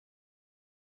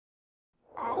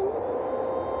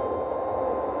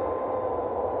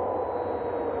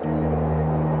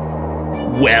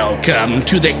Welcome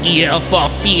to the Ear for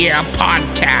Fear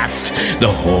podcast,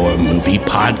 the horror movie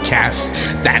podcast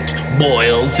that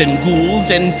boils and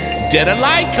ghouls and dead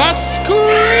alike are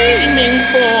screaming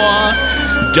for.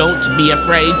 Don't be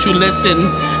afraid to listen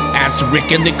as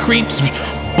Rick and the Creeps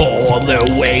bore their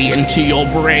way into your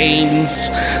brains,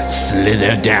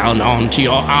 slither down onto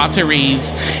your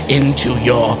arteries, into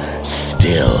your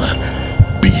still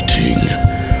beating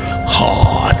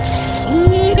hearts.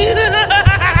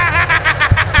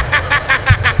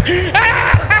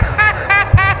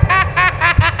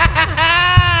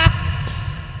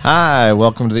 Hi,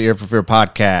 welcome to the Ear for Fear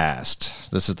podcast.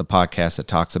 This is the podcast that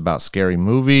talks about scary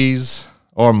movies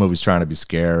or movies trying to be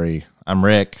scary. I'm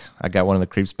Rick. I got one of the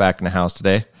creeps back in the house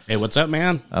today. Hey, what's up,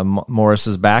 man? Morris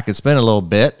is back. It's been a little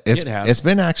bit. It's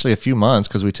been actually a few months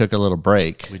because we took a little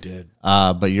break. We did.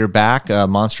 But you're back.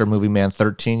 Monster Movie Man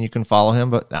 13. You can follow him.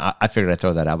 But I figured I'd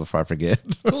throw that out before I forget.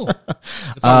 Cool.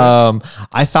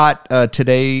 I thought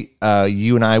today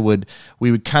you and I would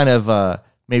kind of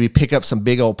maybe pick up some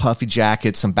big old puffy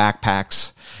jackets, some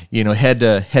backpacks,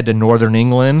 head to Northern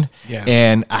England. Yeah.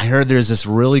 And I heard there's this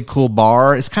really cool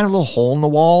bar. It's kind of a little hole in the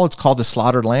wall. It's called the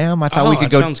Slaughtered Lamb. I thought we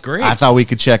could go. Sounds great. I thought we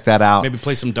could check that out. Maybe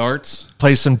play some darts.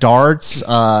 Visit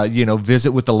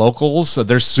with the locals. So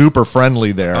they're super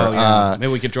friendly there. Oh, yeah.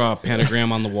 Maybe we could draw a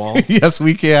pentagram on the wall. Yes,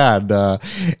 we can.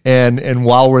 And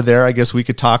while we're there, I guess we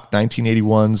could talk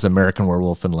 1981's American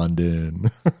Werewolf in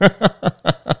London.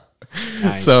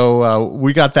 Nice. So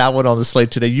we got that one on the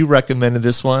slate today. You recommended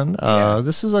this one.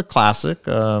 This is a classic.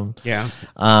 It's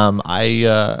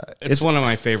It's one of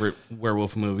my favorite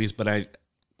werewolf movies, but I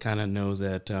kind of know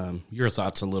that your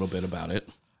thoughts a little bit about it.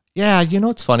 Yeah,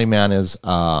 what's funny, man, is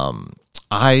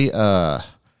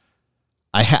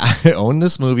I owned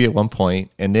this movie at one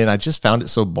point, and then I just found it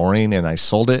so boring, and I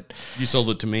sold it. You sold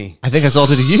it to me. I think I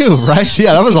sold it to you, right?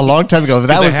 Yeah, that was a long time ago. But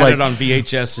that was I had it on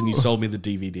VHS, and you sold me the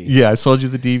DVD. Yeah, I sold you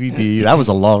the DVD. That was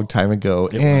a long time ago,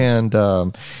 and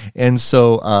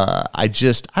so I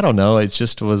don't know. It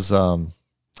just was.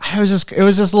 It was just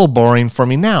a little boring for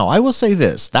me. Now I will say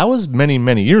this: that was many,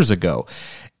 many years ago.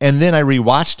 And then I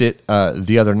rewatched it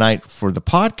the other night for the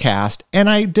podcast, and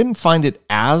I didn't find it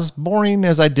as boring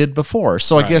as I did before.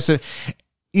 So right. I guess if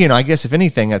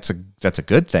anything, that's a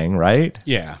good thing, right?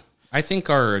 Yeah, I think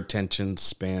our attention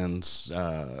spans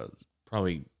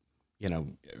probably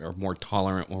are more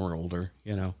tolerant when we're older.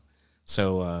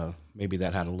 So maybe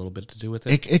that had a little bit to do with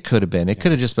it. It could have been. It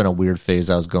could have just been a weird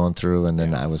phase I was going through, and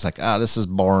then I was like, this is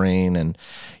boring, and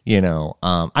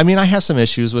I have some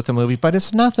issues with the movie, but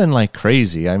it's nothing like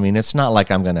crazy. I mean, it's not like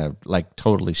I'm gonna like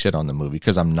totally shit on the movie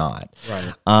because I'm not.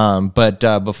 Right.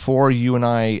 But before you and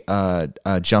I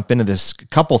jump into this,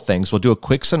 couple things, we'll do a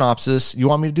quick synopsis. You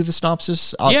want me to do the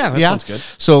synopsis? That sounds good.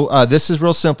 So this is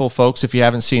real simple, folks. If you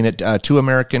haven't seen it, two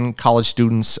American college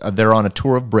students, they're on a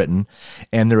tour of Britain,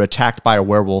 and they're attacked by a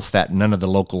werewolf that none of the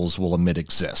locals will admit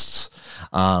exists.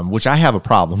 Which I have a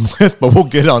problem with, but we'll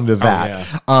get onto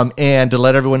that. Oh, yeah. And to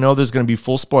let everyone know, there's going to be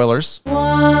full spoilers.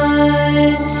 1,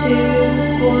 2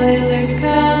 spoilers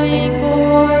coming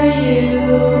for you.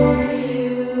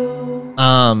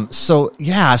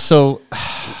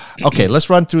 Okay, let's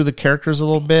run through the characters a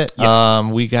little bit. Yep.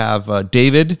 We have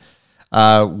David,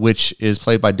 which is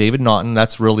played by David Naughton.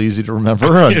 That's real easy to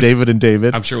remember. David and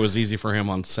David. I'm sure it was easy for him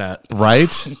on set.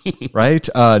 Right.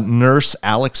 Nurse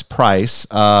Alex Price.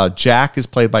 Jack is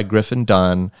played by Griffin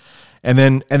Dunn. And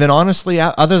then honestly,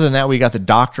 other than that, we got the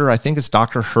doctor. I think it's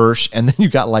Dr. Hirsch. And then you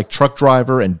got like truck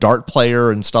driver and dart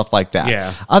player and stuff like that.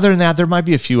 Yeah. Other than that, there might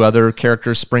be a few other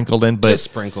characters sprinkled in. Just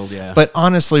sprinkled, yeah. But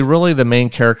honestly, really the main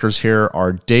characters here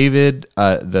are David,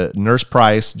 the Nurse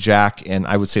Price, Jack, and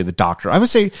I would say the doctor. I would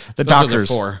say the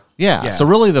doctors. Are the four. Yeah, so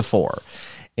really the four.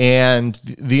 And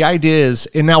the idea is,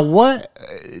 and now what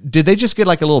did they just get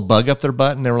like a little bug up their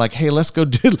butt and they were like, hey, let's go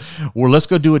do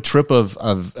a trip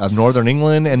of Northern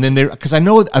England. And then because I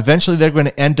know eventually they're going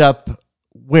to end up,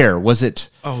 where was it?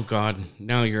 Oh God.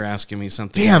 Now you're asking me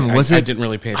something. Damn, I didn't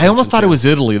really pay attention. I almost thought it was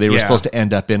Italy. They were supposed to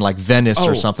end up in like Venice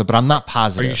or something, but I'm not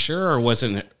positive. Are you sure? Or was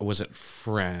it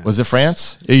France? Was it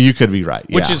France? You could be right.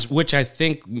 Which I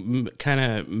think kind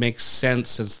of makes sense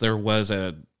since there was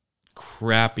a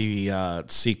crappy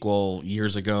sequel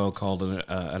years ago called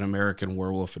an American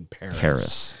Werewolf in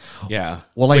Paris. Yeah.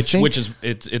 Well, which is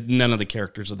none of the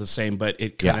characters are the same, but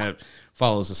it kind of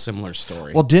follows a similar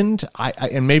story. Well, didn't I?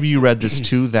 And maybe you read this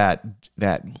too, that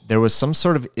there was some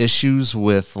sort of issues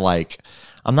with like,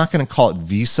 I'm not going to call it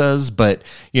visas, but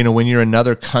when you're in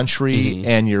another country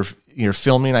and you're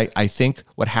filming, I think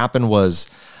what happened was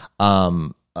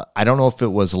I don't know if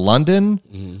it was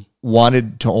London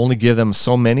wanted to only give them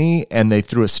so many, and they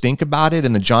threw a stink about it.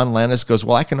 And then John Landis goes,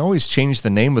 well, I can always change the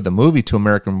name of the movie to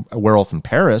American Werewolf in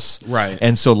Paris. Right.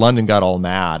 And so London got all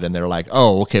mad, and they're like,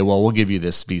 oh, okay, well, we'll give you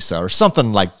this visa or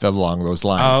something like along those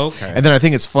lines. Oh, okay. And then I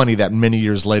think it's funny that many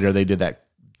years later they did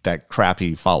that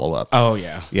crappy follow-up. Oh,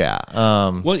 yeah. Yeah.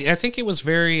 Well, I think it was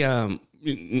very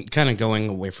kind of going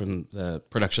away from the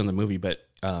production of the movie, but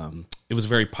it was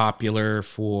very popular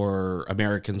for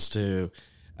Americans to,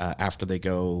 after they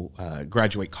go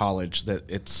graduate college, that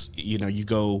it's, you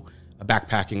go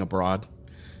backpacking abroad.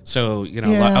 So,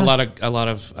 Yeah. a lot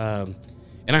of,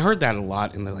 and I heard that a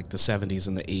lot in the 70s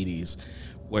and the 80s,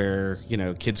 where,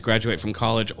 kids graduate from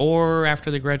college, or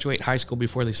after they graduate high school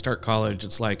before they start college,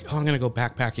 it's like, oh, I'm going to go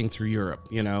backpacking through Europe,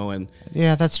 and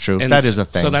Yeah, that's true. and That is a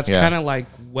thing. So that's Yeah. kind of like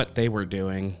what they were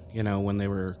doing, when they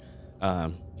were,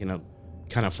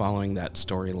 kind of following that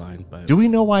storyline. But Do we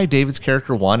know why David's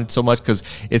character wanted so much? Because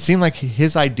it seemed like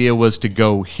his idea was to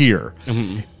go here,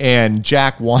 and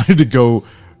Jack wanted to go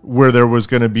where there was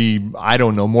going to be, I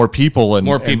don't know, more people and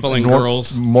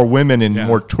girls, more women, and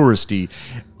more touristy.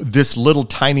 This little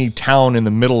tiny town in the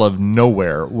middle of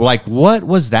nowhere. Like, what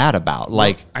was that about?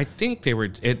 Like, I think they were.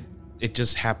 It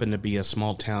just happened to be a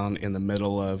small town in the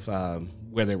middle of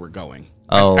where they were going.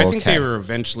 Oh, I think okay. they were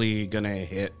eventually going to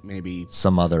hit maybe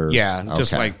some other,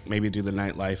 just okay. like maybe do the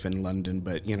nightlife in London.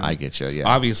 But I get you. Yeah,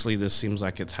 obviously this seems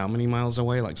like it's how many miles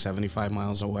away? Like 75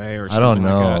 miles away, or I don't something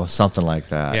know, like that. something like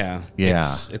that.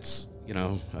 Yeah. It's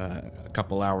a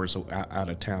couple hours out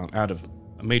of town, out of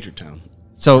a major town.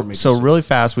 So really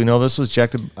fast, we know this was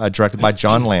directed by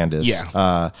John Landis.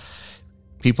 Yeah.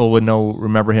 People would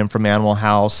remember him from Animal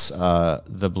House,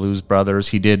 the Blues Brothers.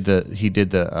 He did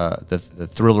the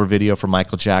Thriller video for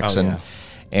Michael Jackson,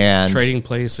 and Trading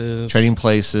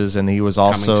Places, and he was Coming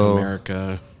also to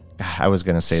America. I was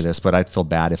going to say this, but I'd feel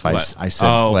bad if I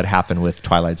said what happened with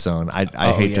Twilight Zone.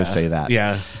 I hate to say that.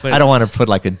 Yeah, but I don't want to put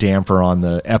like a damper on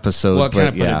the episode. Well, it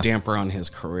kind but of put a damper on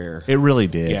his career. It really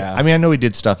did. Yeah. I mean, I know he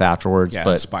did stuff afterwards,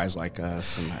 but Spies Like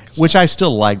Us, and that which I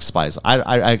still liked Spies.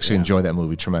 I actually enjoyed that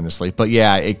movie tremendously. But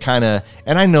yeah, it kind of,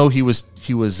 and I know he was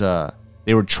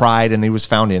they were tried and he was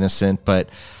found innocent, but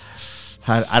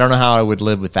I don't know how I would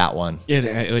live with that one.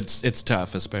 It's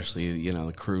tough, especially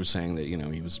the crew saying that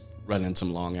he was running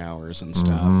some long hours and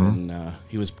stuff, and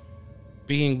he was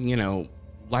being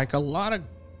like a lot of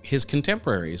his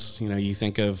contemporaries. You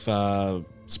think of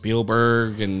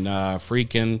Spielberg and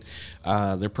Friedkin,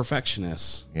 they're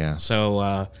perfectionists. Yeah.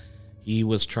 So he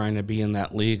was trying to be in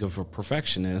that league of a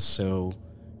perfectionist. So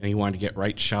he wanted to get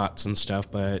right shots and stuff,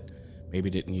 but maybe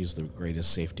didn't use the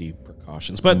greatest safety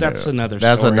precautions. But that's another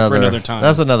story for another time.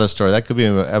 That's another story. That could be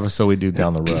an episode we do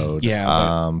down the road.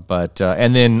 Yeah. But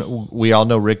and then we all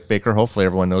know Rick Baker. Hopefully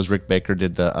everyone knows Rick Baker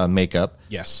did the makeup.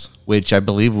 Yes. Which I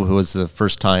believe was the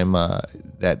first time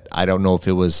that, I don't know if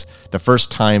it was the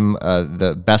first time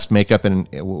the best makeup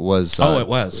it was. It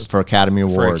was. For Academy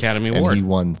Award. And he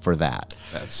won for that.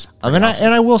 That's awesome.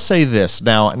 I will say this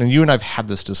now, and you and I've had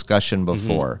this discussion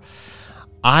before.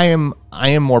 I am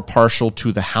more partial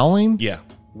to the Howling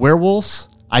werewolves.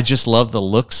 I just love the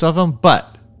looks of them.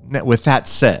 But with that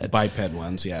said, biped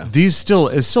ones, it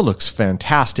still looks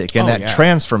fantastic, and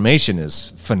transformation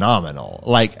is phenomenal.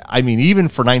 Like, I mean, even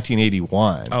for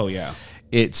 1981,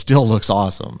 it still looks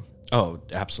awesome. Oh,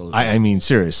 absolutely. I mean,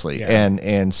 seriously,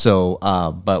 and so,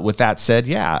 but with that said,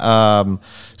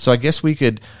 so I guess we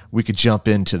could jump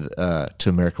into to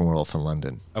American Werewolf in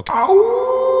London. Okay.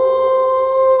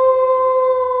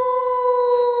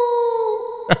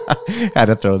 Had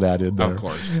to throw that in there. Of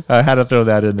course, had to throw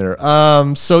that in there.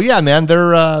 So yeah, man,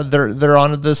 they're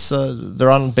on this.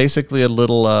 They're on basically a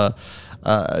little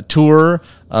tour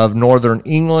of northern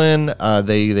England.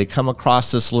 They come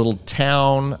across this little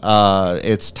town.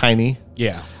 It's tiny.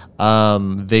 Yeah.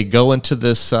 They go into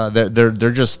this.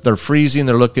 They're freezing.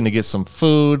 They're looking to get some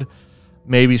food,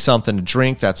 maybe something to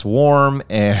drink that's warm,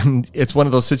 and it's one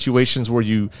of those situations where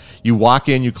you walk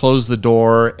in, you close the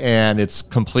door, and it's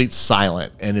complete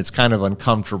silent, and it's kind of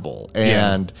uncomfortable,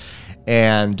 and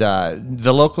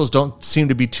the locals don't seem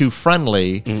to be too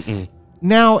friendly.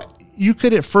 Now, you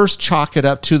could at first chalk it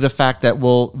up to the fact that,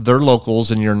 well, they're locals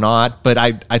and you're not, but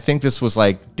I think this was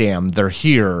like, damn, they're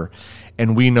here,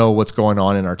 and we know what's going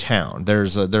on in our town.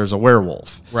 There's a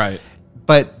werewolf, right?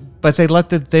 But they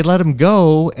let him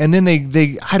go, and then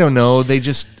they I don't know, they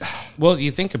just. Well,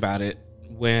 you think about it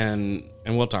and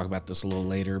we'll talk about this a little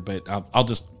later, but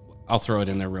I'll throw it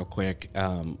in there real quick.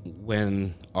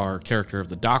 When our character of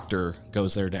the doctor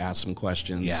goes there to ask some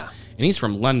questions, and he's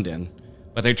from London,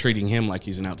 but they're treating him like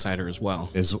he's an outsider as well.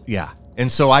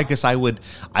 And so I guess I would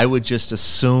just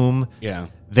assume Yeah.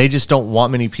 they just don't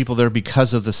want many people there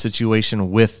because of the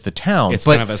situation with the town. It's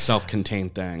kind of a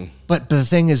self-contained thing. But the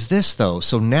thing is this, though.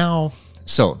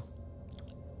 So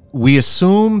we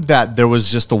assume that there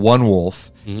was just the one wolf.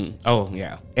 Mm-hmm. Oh,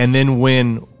 yeah. And then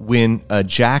when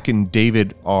Jack and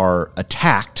David are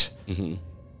attacked, Mm-hmm.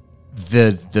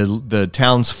 the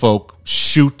townsfolk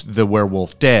shoot the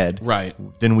werewolf dead. Right.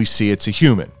 Then we see it's a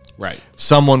human. Right.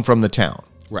 Someone from the town.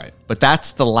 Right. But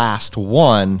that's the last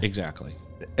one, Exactly.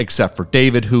 except for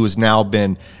David, who has now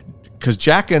been... Because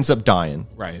Jack ends up dying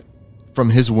Right. from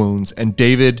his wounds, and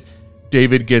David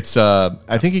gets...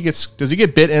 I think he gets... Does he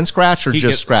get bit and scratched, or He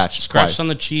just gets scratched? Scratched twice? on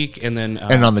the cheek, and then...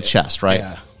 And on the chest, right?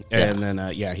 Yeah. And then,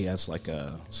 he has like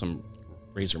some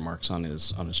razor marks on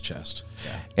his chest.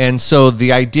 Yeah. And so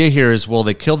the idea here is, well,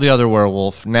 they killed the other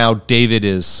werewolf. Now David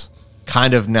is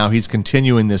he's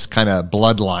continuing this kind of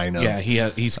bloodline of... Yeah,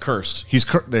 he's cursed.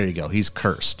 There you go. He's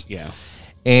cursed. Yeah.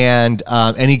 And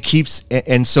he keeps...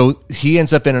 And so he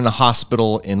ends up in a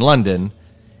hospital in London.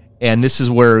 And this is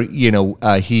where, he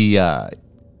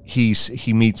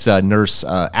meets Nurse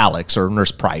Alex, or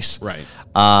Nurse Price. Right.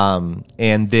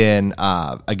 And then,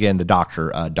 again, the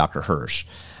doctor, Dr. Hirsch.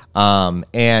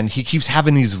 And he keeps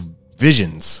having these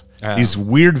visions, these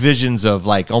weird visions of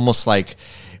almost like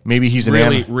maybe he's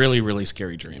really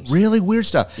scary dreams. Really weird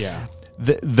stuff. Yeah.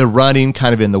 The running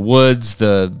kind of in the woods,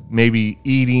 the maybe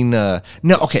eating.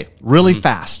 Really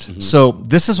fast. Mm-hmm. So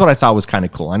this is what I thought was kind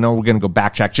of cool. I know we're going to go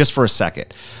backtrack just for a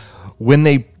second. When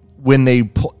they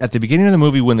at the beginning of the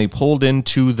movie, when they pulled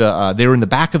into they were in the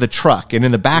back of the truck, and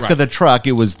in the back of the truck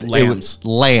it was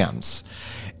lambs,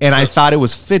 and I thought it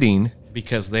was fitting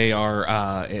because they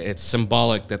are. It's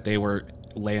symbolic that they were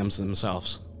lambs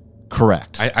themselves.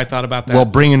 Correct. I thought about that. Well,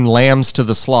 bringing lambs to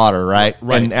the slaughter, right?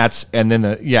 Right.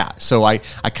 So I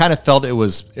kind of felt it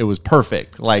was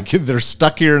perfect. Like they're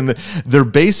stuck here, and they're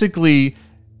basically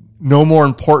no more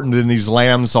important than these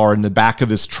lambs are in the back of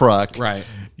this truck, right?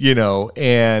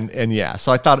 And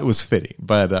so I thought it was fitting.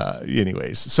 But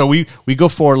anyways, so we go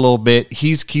forward a little bit.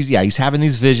 He's having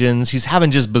these visions. He's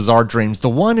having just bizarre dreams. The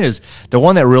one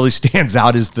that really stands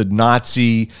out is the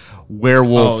Nazi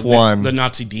werewolf one. The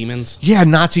Nazi demons. Yeah,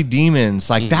 Nazi demons.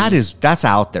 Like that's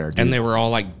out there, dude. And they were all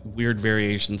like weird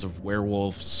variations of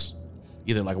werewolves,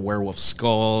 either like a werewolf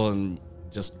skull and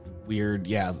just weird.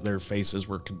 Yeah, their faces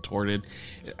were contorted.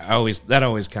 That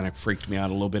always kind of freaked me out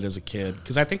a little bit as a kid,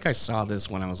 because I think I saw this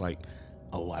when I was like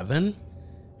 11.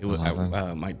 It was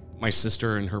my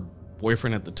sister and her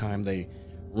boyfriend at the time. They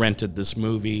rented this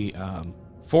movie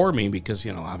for me because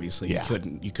obviously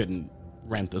you couldn't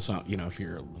rent this on if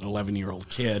you're an 11-year-old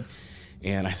kid.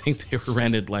 And I think they were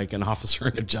rented like An Officer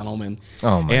and a Gentleman.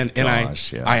 Oh my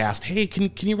gosh! I asked, "Hey,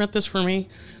 can you rent this for me?"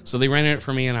 So they rented it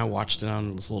for me, and I watched it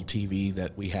on this little TV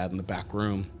that we had in the back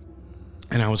room.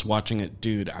 And I was watching it,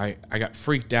 dude. I got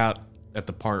freaked out at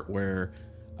the part where,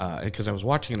 because I was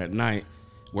watching it at night,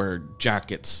 where Jack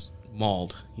gets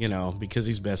mauled. Because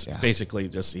he's basically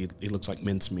just he looks like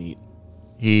mincemeat.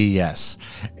 Yes.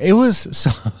 It was,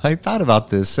 so I thought about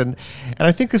this, and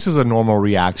I think this is a normal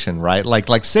reaction, right?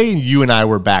 Like saying you and I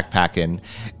were backpacking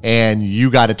and you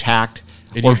got attacked,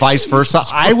 or vice versa,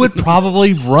 I would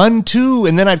probably run too,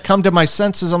 and then I'd come to my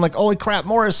senses. I'm like, holy crap,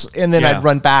 Morris, and then I'd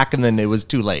run back, and then it was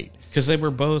too late. Because they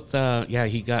were both,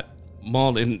 he got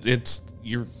mauled, and it's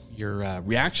your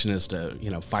reaction is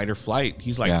to fight or flight.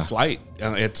 He's like flight.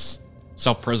 It's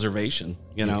self-preservation.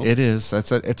 It is.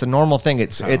 It's a normal thing.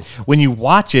 When you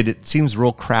watch it, it seems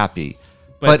real crappy.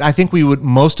 But I think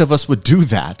most of us would do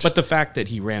that. But the fact that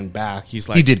he ran back, he's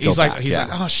like, he's like,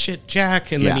 oh shit,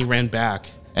 Jack, and then he ran back,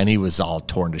 and he was all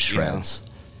torn to shreds.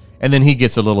 And then he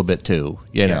gets a little bit too.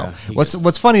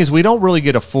 What's funny is we don't really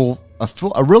get a full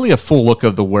look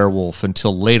of the werewolf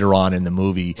until later on in the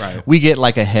movie. Right. We get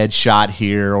like a headshot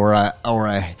here, or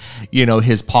a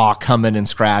his paw coming and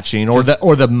scratching, or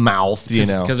the mouth,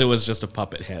 because it was just a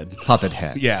puppet head.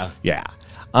 Yeah.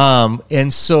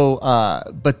 And so,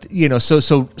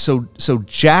 so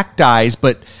Jack dies,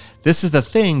 but this is the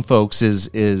thing, folks,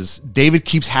 is David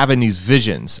keeps having these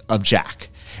visions of Jack.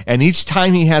 And each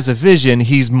time he has a vision,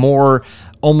 he's more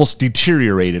almost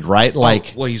deteriorated, right?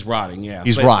 He's rotting, yeah.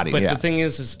 He's rotting, But the thing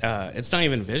is it's not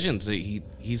even visions.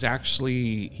 He's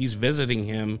visiting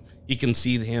him. He can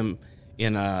see him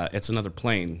in it's another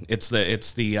plane. It's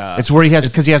where he has,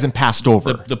 because he hasn't passed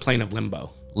over. The plane of limbo.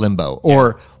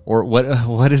 Or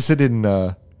what is it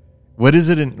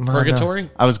in Purgatory?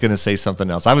 I was going to say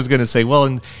something else. I was going to say, well,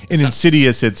 in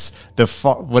Insidious, it's the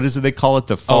far. What is it they call it?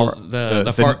 The far.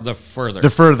 The further. The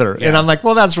further. Yeah. And I'm like,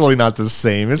 well, that's really not the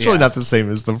same. It's really not the same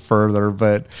as the further.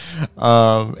 But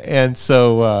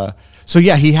so So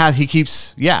yeah, he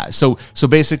keeps So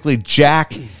basically,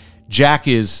 Jack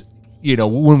is,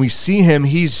 when we see him,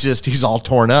 he's all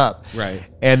torn up, right?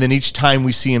 And then each time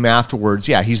we see him afterwards,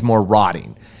 he's more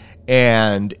rotting,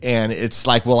 and it's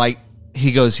like, well,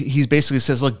 he basically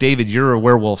says, look, David, you're a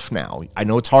werewolf now. I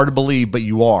know it's hard to believe, but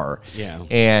you are. Yeah.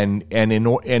 And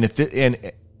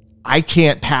I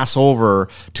can't pass over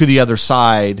to the other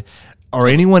side, or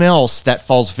anyone else that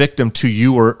falls victim to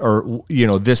you, or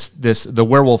the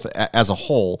werewolf as a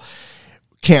whole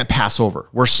can't pass over.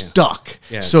 We're stuck.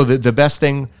 Yeah. So the best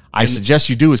thing I suggest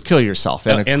you do is kill yourself.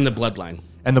 And the bloodline.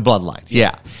 And the bloodline,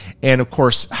 yeah. And of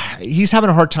course, he's having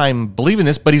a hard time believing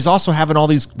this, but he's also having all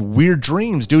these weird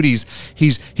dreams, dude.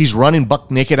 He's running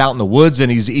buck naked out in the woods,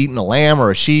 and he's eating a lamb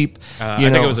or a sheep. I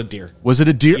think it was a deer. Was it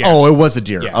a deer? Yeah. Oh, it was a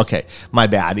deer. Yeah. Okay, my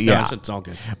bad. Yeah, no, it's all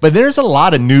good. But there's a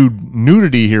lot of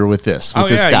nudity here with this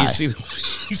guy. You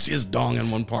see his dong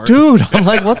in one part, dude. I'm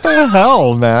like, what the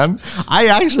hell, man? I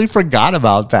actually forgot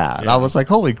about that. Yeah. I was like,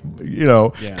 holy,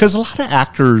 because a lot of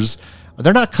actors,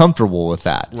 they're not comfortable with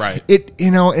that. Right.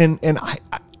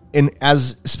 And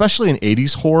as especially in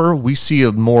 80s horror, we see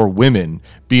more women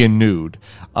being nude.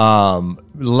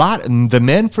 The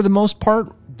men, for the most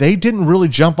part, they didn't really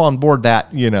jump on board that,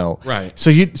 Right.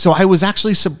 So I was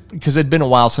actually, because it'd been a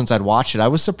while since I'd watched it, I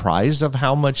was surprised of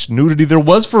how much nudity there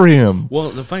was for him. Well,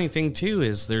 the funny thing too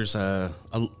is there's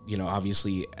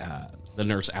obviously the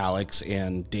nurse Alex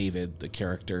and David, the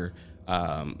character,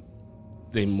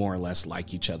 they more or less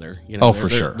like each other, for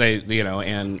sure. They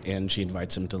and she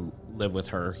invites him to live with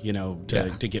her,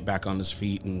 to get back on his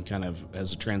feet, and kind of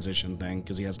as a transition thing,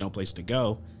 because he has no place to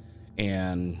go,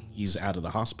 and he's out of the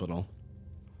hospital,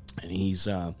 and he's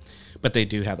but they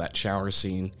do have that shower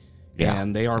scene,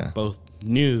 and they are both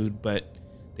nude, but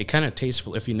they kind of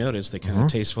tasteful. If you notice, they kind of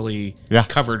tastefully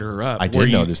covered her up. I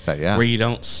did notice that, where you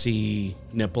don't see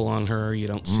nipple on her, you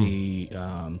don't see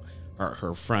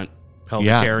her front pelvic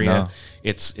area. No.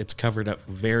 It's covered up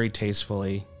very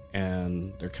tastefully,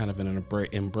 and they're kind of in an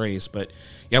embrace. But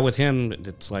with him,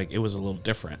 it's like it was a little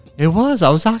different. It was. I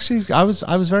was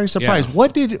very surprised. Yeah.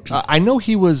 What did I know?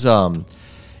 He was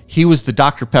the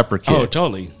Dr. Pepper kid. Oh,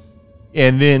 totally.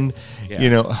 And then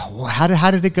how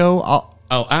did it go?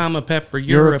 I'm a pepper,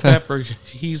 you're a pepper,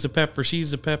 he's a pepper,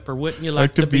 she's a pepper. Wouldn't you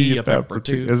like to be a pepper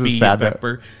too? Is it be sad a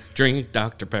pepper, drink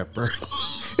Dr. Pepper.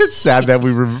 It's sad that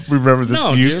we remember this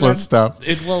useless stuff.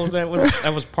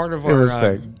 That was part of our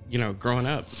growing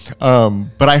up.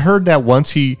 But I heard that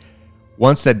once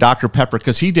that Dr. Pepper,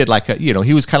 because he did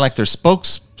he was kind of like their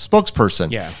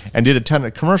spokesperson, and did a ton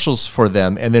of commercials for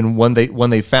them. And then when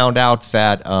they found out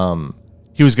that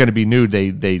he was going to be nude,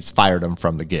 they fired him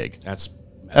from the gig.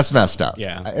 That's messed up.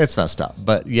 Yeah. It's messed up.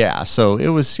 But so it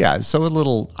was, so a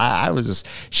little, I was just,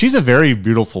 she's a very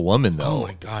beautiful woman though. Oh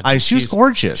my God. She was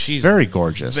gorgeous. She's very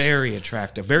gorgeous. Very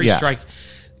attractive. Very striking.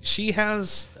 She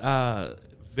has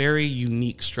very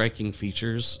unique, striking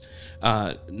features.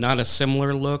 Not a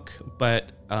similar look, but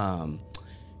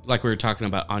like we were talking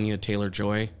about Anya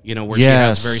Taylor-Joy, where she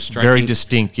has very striking. Very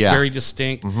distinct, Very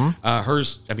distinct. Mm-hmm.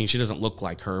 Hers, she doesn't look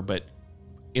like her, but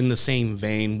in the same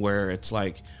vein where it's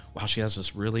like, wow, she has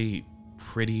this really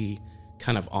pretty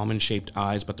kind of almond-shaped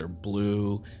eyes, but they're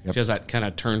blue. Yep. She has that kind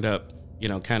of turned up,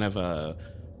 kind of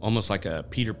almost like a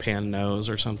Peter Pan nose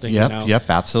or something. Yep,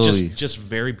 absolutely. Just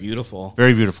very beautiful.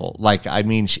 Very beautiful.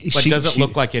 She doesn't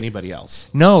look like anybody else.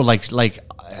 No,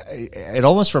 it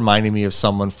almost reminded me of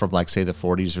someone from say the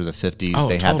 40s or the 50s. Oh,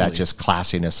 they totally. had that just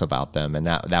classiness about them, and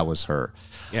that was her.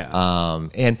 Yeah.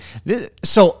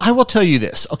 So I will tell you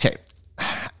this. Okay,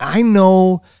 I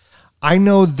know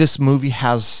this movie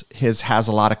has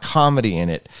a lot of comedy in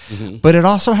it, but it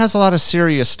also has a lot of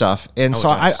serious stuff. And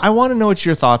I want to know what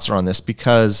your thoughts are on this,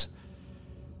 because,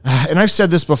 and I've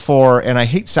said this before, and I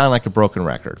hate to sound like a broken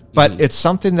record, but it's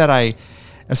something that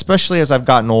especially as I've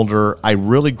gotten older, I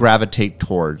really gravitate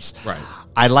towards. Right.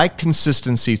 I like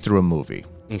consistency through a movie.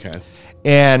 Okay.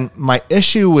 And my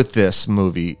issue with this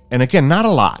movie, and again, not a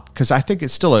lot, because I think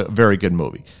it's still a very good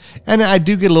movie, and I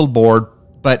do get a little bored,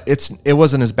 but it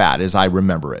wasn't as bad as I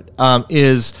remember it,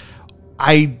 is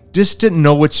I just didn't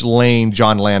know which lane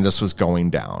John Landis was going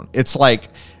down. It's like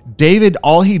David,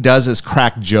 all he does is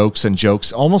crack jokes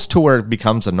almost to where it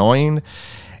becomes annoying.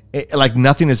 Like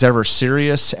nothing is ever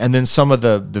serious. And then some of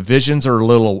the visions are a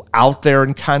little out there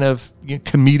and kind of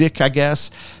comedic, I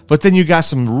guess. But then you got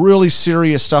some really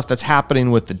serious stuff that's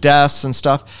happening with the deaths and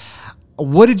stuff.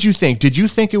 What did you think? Did you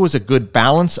think it was a good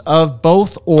balance of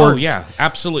both? Or yeah,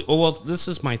 absolutely. Well, this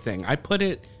is my thing. I put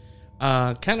it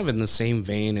kind of in the same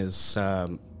vein as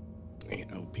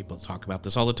people talk about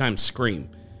this all the time. Scream.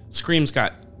 Scream's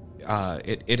got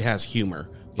it has humor,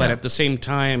 but at the same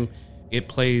time, it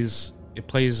plays it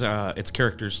plays its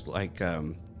characters like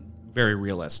very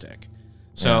realistic.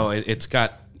 So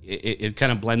it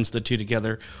kind of blends the two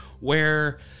together.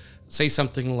 Where, say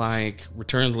something like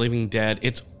Return of the Living Dead,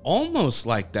 it's almost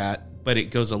like that, but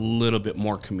it goes a little bit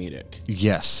more comedic.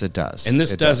 Yes, it does. And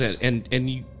this It doesn't. does. And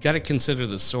you got to consider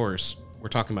the source. We're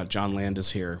talking about John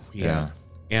Landis here. We have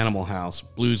Animal House,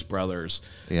 Blues Brothers.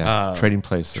 Yeah, Trading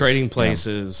Places. Trading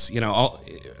Places. You know,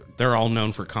 they're all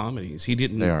known for comedies. He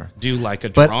didn't do like a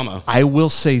But drama. I will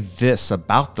say this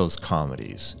about those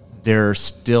comedies. There's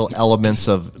still elements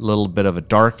of a little bit of a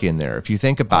dark in there. If you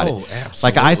think about it,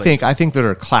 absolutely. like I think that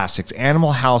are classics.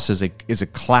 Animal House is a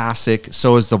classic.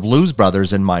 So is the Blues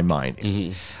Brothers in my mind.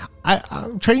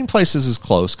 Mm-hmm. Trading Places is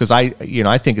close because I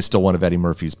think it's still one of Eddie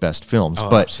Murphy's best films.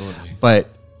 Absolutely.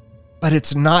 But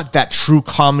it's not that true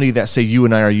comedy that, say, you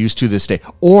and I are used to this day,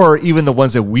 or even the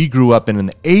ones that we grew up in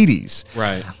the 80s.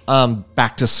 Right.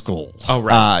 Back to School. Oh,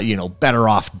 right. Better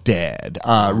Off Dead.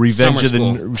 Summer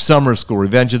School. Summer School.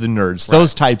 Revenge of the Nerds. Right.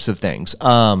 Those types of things.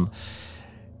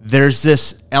 There's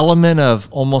this element of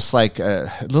almost like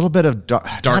a little bit of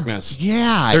darkness.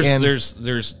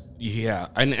 There's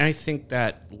and I think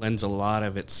that lends a lot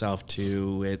of itself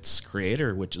to its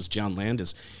creator, which is John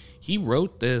Landis. He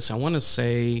wrote this, I want to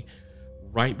say,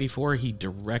 right before he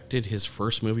directed his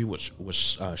first movie, which was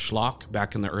Schlock,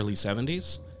 back in the early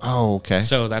 70s. Oh, okay.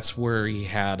 So that's where he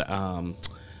had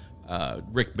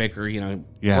Rick Baker,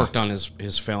 worked on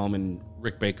his film, and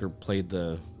Rick Baker played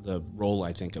the role,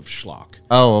 I think, of Schlock.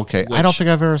 Oh, okay. I don't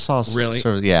think I've ever saw. Really?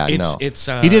 It's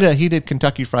he did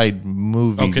Kentucky Fried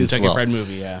Movie. Oh, Kentucky Fried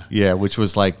Movie, yeah. Yeah, which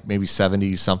was like maybe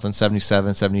 70 something,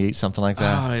 77, 78, something like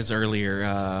that. Oh, it's earlier.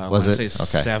 Was it? Say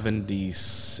Okay.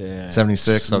 76.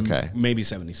 76, okay. Maybe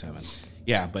 77.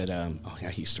 Yeah, but I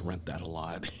used to rent that a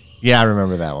lot. Yeah, I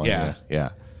remember that one. Yeah. Yeah.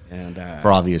 And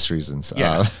for obvious reasons.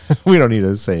 Yeah. We don't need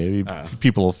to say it.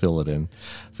 People will fill in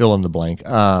the blank.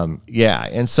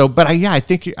 And so, but I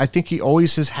think he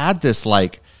always has had this,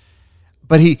 like,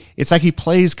 but it's like he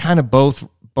plays kind of both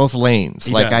lanes.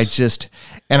 He like does.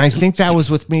 And I think that was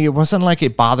with me. It wasn't like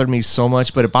it bothered me so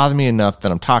much, but it bothered me enough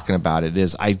that I'm talking about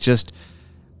it.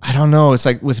 I don't know. It's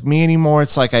like with me anymore,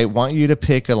 it's like I want you to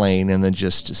pick a lane and then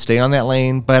just stay on that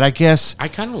lane. But I guess I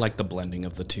kind of like the blending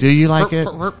of the two. Do you like it?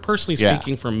 Personally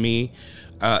speaking, for me,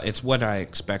 it's what I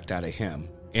expect out of him.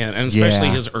 And especially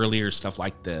his earlier stuff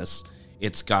like this.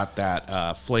 It's got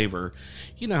that flavor.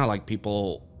 You know how, like,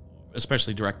 people,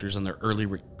 especially directors in their early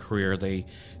career, they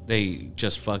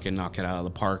just fucking knock it out of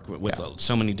the park with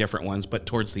so many different ones. But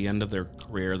towards the end of their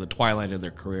career, the twilight of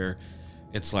their career,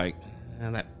 it's like,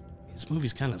 these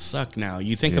movies kind of suck now.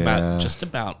 You think about just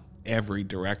about every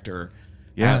director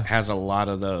has a lot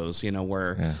of those,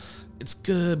 where it's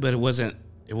good, but it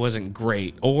wasn't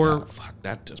great, or fuck,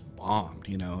 that just bombed.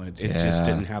 It just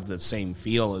didn't have the same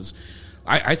feel as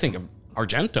I think of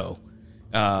Argento.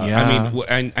 I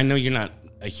mean, I know you're not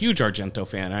a huge Argento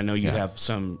fan. I know you have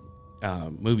some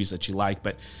movies that you like,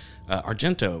 but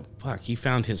Argento, fuck, he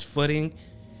found his footing.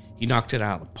 He knocked it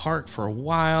out of the park for a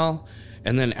while.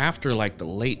 And then after, like, the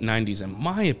late 90s, in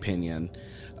my opinion,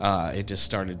 it just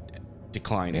started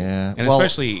declining. Yeah. And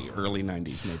especially early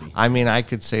 90s, maybe. I mean, I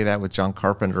could say that with John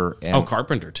Carpenter. And,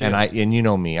 Carpenter, too. And you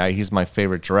know me, he's my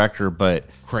favorite director, but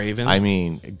Craven. I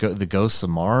mean, The Ghosts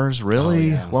of Mars,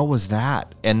 really? Oh, yeah. What was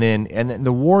that? And then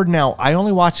The Ward. Now, I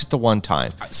only watched it the one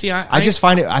time. See, I just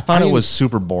find it. I found it was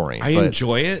super boring. I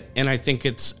enjoy it, and I think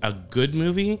it's a good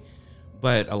movie,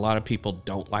 but a lot of people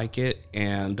don't like it,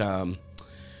 and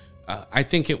I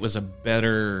think it was a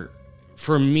better,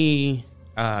 for me.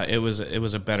 It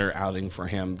was a better outing for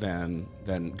him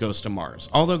than Ghost of Mars.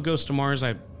 Although Ghost of Mars,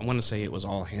 I want to say it was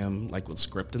all him, like with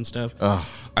script and stuff.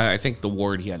 I think The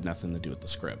Ward, he had nothing to do with the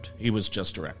script. He was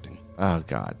just directing. Oh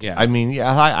God. Yeah. I mean,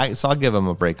 so I'll give him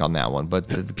a break on that one. But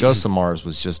the Ghost of Mars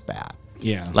was just bad.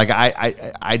 Yeah. Like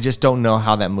I just don't know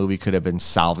how that movie could have been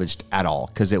salvaged at all,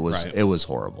 because it was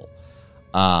horrible.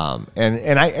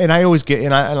 And I always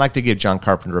I like to give John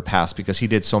Carpenter a pass because he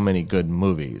did so many good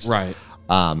movies. Right.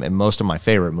 And most of my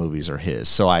favorite movies are his.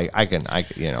 So I can but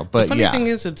the funny thing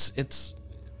is, it's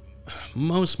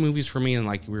most movies for me, and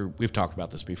like we've talked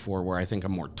about this before, where I think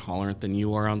I'm more tolerant than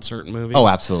you are on certain movies. Oh,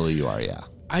 absolutely, you are. Yeah.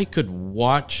 I could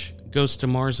watch Ghost of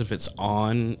Mars if it's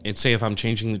on. Say if I'm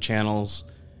changing the channels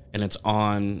and it's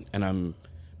on, and I'm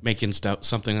making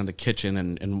something in the kitchen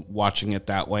and watching it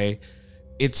that way.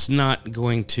 It's not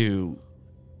going to,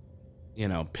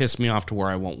 piss me off to where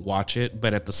I won't watch it.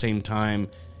 But at the same time,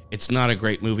 it's not a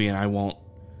great movie, and I won't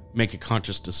make a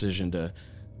conscious decision to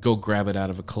go grab it out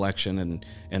of a collection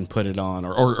and put it on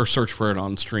or search for it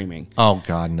on streaming. Oh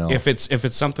God, no. If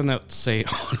it's something that say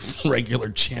on regular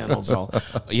channels, I'll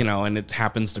and it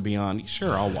happens to be on,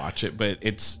 sure, I'll watch it, but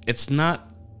it's not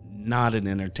an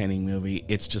entertaining movie.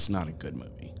 It's just not a good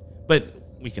movie. But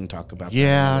we can talk about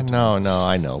yeah, that. No,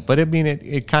 I know. But I mean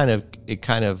it kind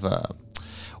of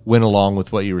went along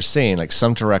with what you were saying. Like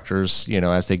some directors,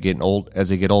 as they get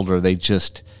older, they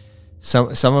just some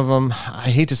of them, I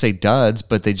hate to say duds,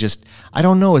 but they just, I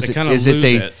don't know. They lose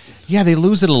it. Yeah, they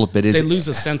lose it a little bit. They lose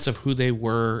a sense of who they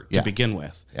were to begin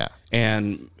with. Yeah.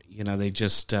 And, they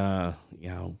just, for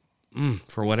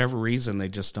whatever reason, they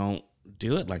just don't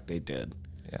do it like they did.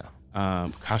 Yeah.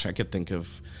 Gosh, I could think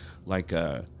of like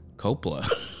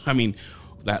Coppola. I mean,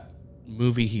 that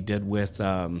movie he did with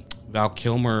Val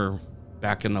Kilmer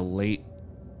back in the late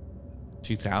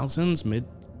 2000s, mid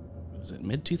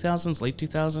 2000s, late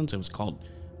 2000s? It was called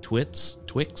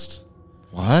Twixt.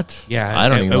 What? Yeah. I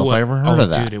don't even know if I ever heard of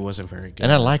that. Dude, it wasn't very good.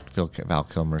 And I liked Val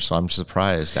Kilmer, so I'm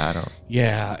surprised. I don't.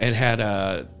 Yeah, it had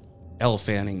Elle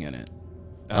Fanning in it.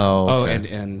 Okay.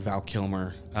 And Val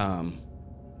Kilmer.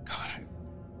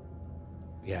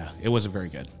 Yeah, it wasn't very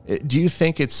good. Do you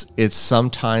think it's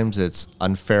sometimes it's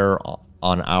unfair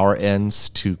on our ends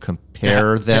to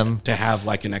compare them to have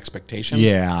like an expectation?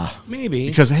 Yeah, maybe,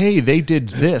 because hey, they did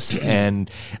this and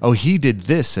he did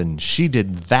this and she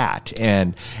did that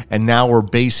and now we're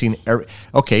basing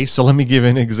okay, so let me give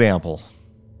an example.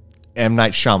 M.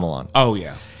 Night Shyamalan. Oh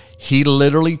yeah, he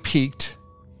literally peaked.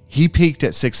 He peaked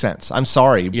at Sixth Sense. I'm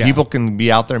sorry, people can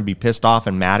be out there and be pissed off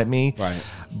and mad at me, right?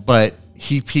 But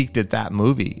he peaked at that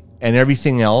movie, and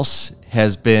everything else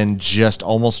has been just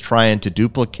almost trying to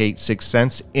duplicate Sixth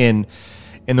Sense in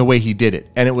the way he did it.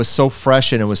 And it was so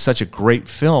fresh and it was such a great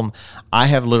film. I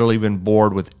have literally been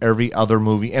bored with every other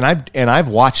movie, and I've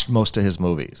watched most of his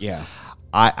movies. Yeah.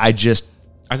 I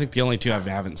think the only two I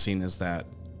haven't seen is that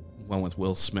one with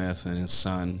Will Smith and his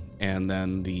son, and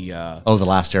then the The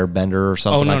Last Airbender or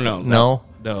something. No,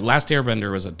 Last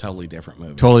Airbender was a totally different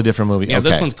movie. Totally different movie. Yeah, okay.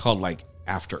 This one's called like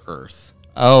After Earth.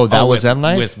 Oh, that was M.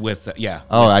 Night? Yeah.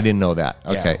 I didn't know that.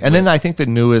 Okay. And then I think the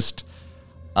newest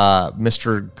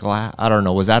Mr. Glass, I don't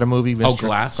know, was that a movie? Mr.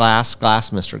 Glass? Glass,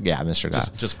 Mr. Glass.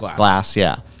 Just Glass. Glass,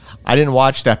 yeah. I didn't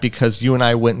watch that because you and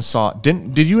I went and saw,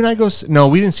 did you and I go, no,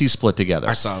 we didn't see Split together.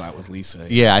 I saw that with Lisa.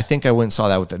 Yeah, I think I went and saw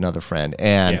that with another friend,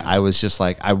 and I was just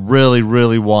like, I really,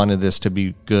 really wanted this to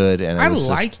be good, and I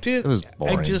liked it. It was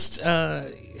boring. I just,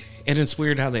 and it's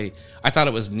weird how I thought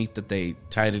it was neat that they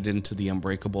tied it into the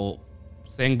Unbreakable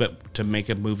thing, but to make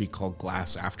a movie called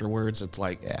Glass afterwards, it's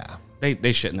like,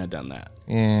 they shouldn't have done that.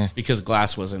 Yeah, because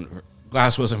Glass wasn't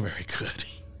very good.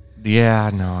 Yeah,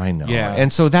 no, I know. Yeah,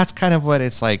 and so that's kind of what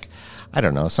it's like. I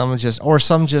don't know. Some just,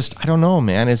 I don't know,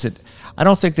 man. Is it? I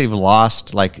don't think they've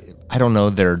lost, like, I don't know,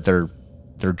 their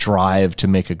drive to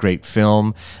make a great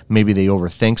film. Maybe they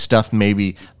overthink stuff.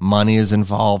 Maybe money is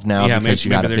involved now because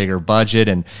you got a bigger budget,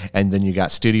 and then you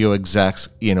got studio execs,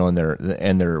 and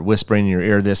they're whispering in your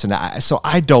ear this and that. So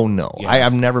I don't know. Yeah.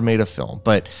 I've never made a film,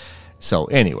 but. So,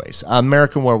 anyways,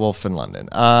 American Werewolf in London.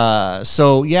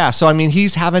 So I mean,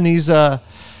 he's having these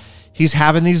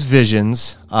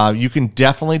visions. You can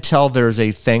definitely tell there's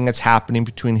a thing that's happening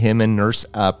between him and Nurse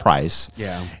Price.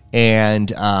 Yeah, and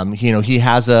he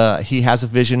has a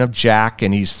vision of Jack,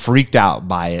 and he's freaked out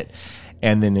by it.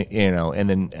 And then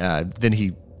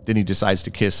then he decides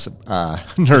to kiss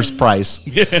Nurse Price.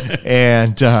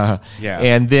 And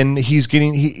then he's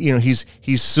getting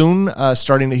he's soon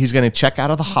starting to, he's going to check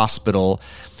out of the hospital,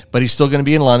 but he's still going to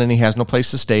be in London. He has no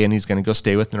place to stay, and he's going to go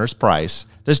stay with Nurse Price.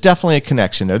 There's definitely a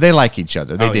connection there. They like each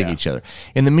other. They dig each other.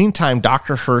 In the meantime,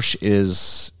 Dr. Hirsch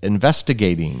is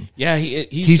investigating. Yeah,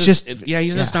 he's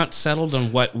just not settled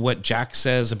on what Jack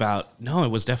says about, no, it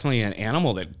was definitely an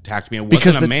animal that attacked me. It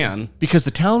wasn't a man. Because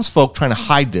the townsfolk trying to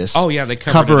hide this. Oh, yeah, they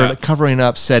covering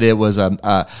up, said it was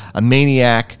a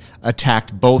maniac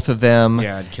attacked both of them.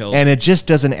 Yeah, and killed. And it just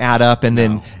doesn't add up. And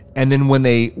then when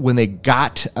they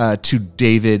got to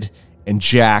David and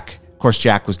Jack, of course,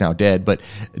 Jack was now dead, but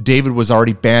David was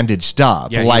already bandaged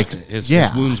up. Yeah, his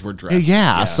wounds were dressed.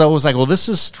 Yeah, so it was like, well, this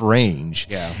is strange.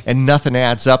 Yeah. And nothing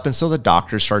adds up. And so the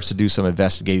doctor starts to do some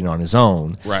investigating on his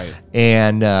own. Right.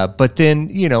 And, but then,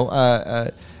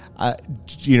 David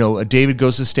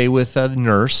goes to stay with the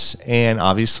nurse. And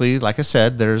obviously, like I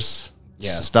said, there's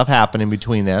stuff happening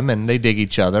between them, and they dig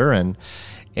each other.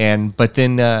 But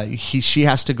then she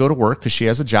has to go to work because she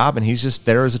has a job, and he's just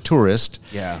there as a tourist.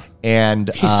 Yeah.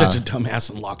 And he's such a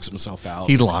dumbass and locks himself out.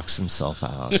 He locks himself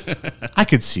out. I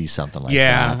could see something like that.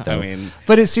 Yeah, though. I mean,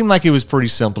 but it seemed like it was pretty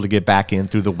simple to get back in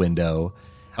through the window.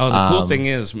 Oh, the cool thing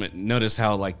is, notice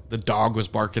how like the dog was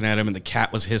barking at him and the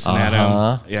cat was hissing at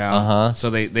him. Yeah. So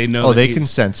they know. Oh, they can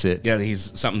sense it. Yeah,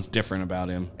 something's different about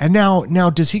him. And now,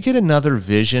 does he get another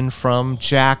vision from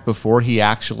Jack before he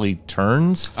actually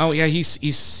turns? Oh yeah, he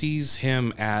sees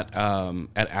him at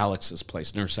Alex's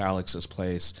place, Nurse Alex's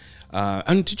place.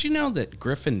 And did you know that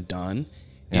Griffin Dunn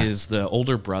is the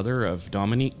older brother of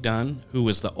Dominique Dunn, who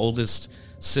was the oldest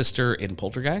sister in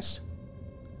Poltergeist?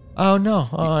 Oh, no.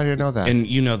 Oh, I didn't know that. And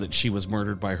you know that she was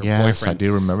murdered by her boyfriend. Yes, I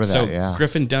do remember that, So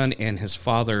Griffin Dunn and his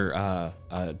father,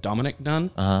 Dominic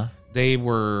Dunn, they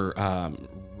were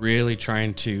really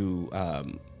trying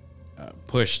to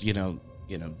push, the...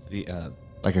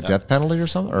 like a death penalty or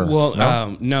something? Or,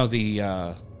 well, no,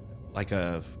 like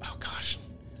a... Oh, gosh.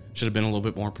 Should have been a little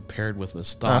bit more prepared with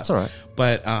this thought. That's all right.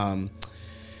 But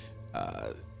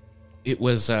it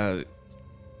was...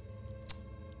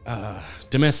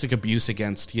 domestic abuse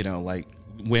against, like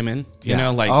women,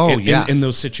 in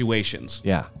those situations.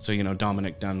 Yeah. So,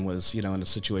 Dominic Dunn was, in a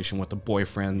situation with a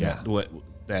boyfriend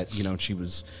that she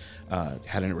was,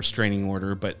 had a restraining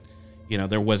order, but,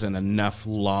 there wasn't enough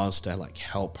laws to like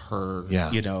help her,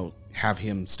 have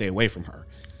him stay away from her.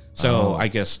 So I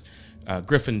guess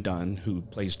Griffin Dunn, who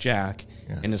plays Jack,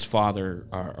 and his father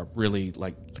are really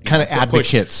like kind of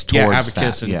advocates towards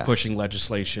advocates that. and pushing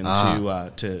legislation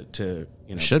to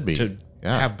should be to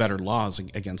have better laws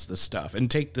against this stuff and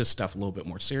take this stuff a little bit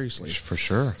more seriously. For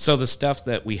sure. So the stuff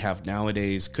that we have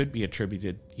nowadays could be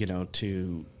attributed,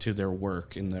 to their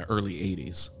work in the early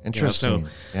 80s. Interesting.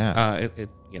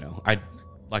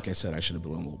 Like I said, I should have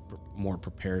been a little more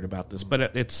prepared about this,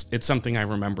 but it's something I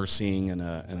remember seeing in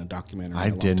a documentary. I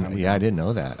didn't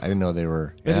know that. I didn't know they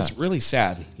were. But it's really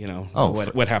sad,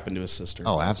 what happened to his sister.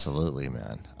 Oh, absolutely,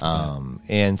 man.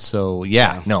 And so,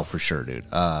 no, for sure, dude.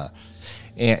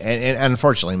 And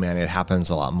unfortunately, man, it happens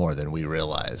a lot more than we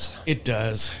realize. It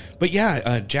does. But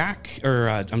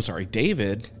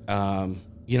David,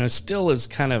 still is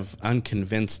kind of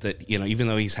unconvinced that, even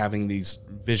though he's having these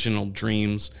visional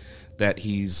dreams, that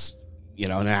he's,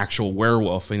 an actual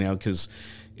werewolf, because,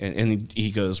 and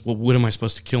he goes, well, what am I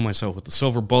supposed to kill myself with, the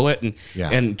silver bullet?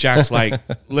 And Jack's like,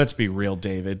 let's be real,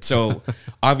 David. So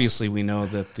obviously we know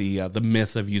that the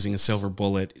myth of using a silver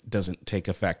bullet doesn't take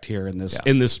effect here in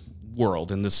this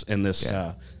world, in this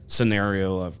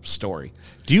scenario of story.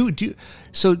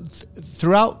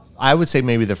 Throughout, I would say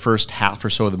maybe the first half or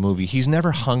so of the movie, he's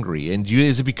never hungry. And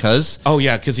is it because? Oh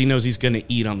yeah, because he knows he's going to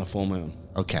eat on the full moon.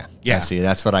 Okay. Yeah. See,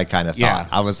 that's what I kind of thought. Yeah.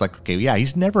 I was like, okay,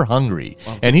 he's never hungry,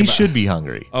 and he should be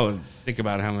hungry. Oh, think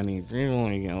about how many.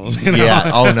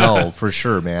 Yeah. Oh no, for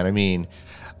sure, man. I mean,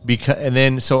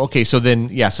 so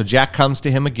Jack comes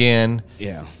to him again.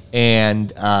 Yeah.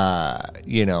 And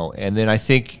and then I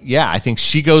think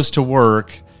she goes to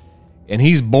work, and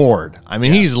he's bored. I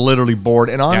mean, he's literally bored.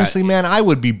 And honestly, man, I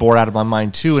would be bored out of my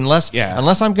mind too, unless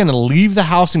I'm going to leave the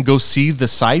house and go see the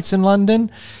sights in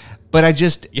London. But I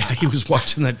just he was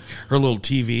watching her little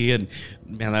TV, and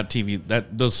man, that TV,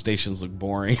 those stations look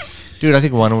boring. Dude, I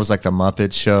think one was like the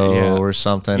Muppet Show or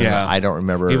something. Yeah, I don't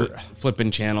remember. He was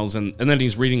flipping channels, and then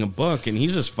he's reading a book, and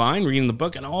he's just fine reading the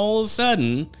book, and all of a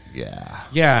sudden,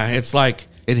 it's like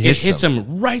it hits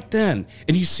him right then,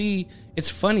 and you see, it's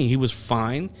funny. He was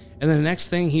fine, and then the next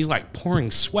thing, he's like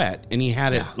pouring sweat, and he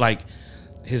had it like.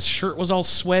 His shirt was all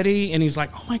sweaty, and he's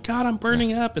like, "Oh my God, I'm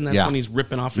burning up!" And that's when he's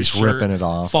ripping off his shirt, ripping it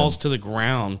off, falls to the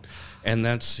ground, and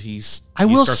he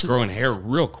starts growing hair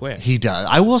real quick. He does.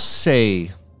 I will say,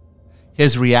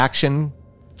 his reaction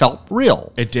felt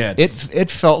real. It did. It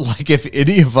felt like if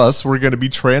any of us were going to be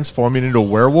transforming into a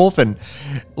werewolf, and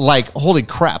like, holy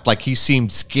crap! Like, he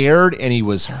seemed scared, and he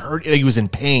was hurt. He was in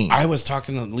pain. I was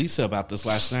talking to Lisa about this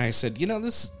last night. I said,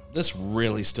 this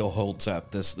really still holds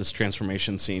up, this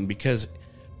transformation scene, because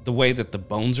the way that the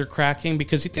bones are cracking,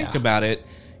 because you think about it,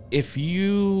 if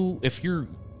your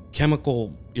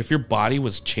body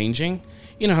was changing,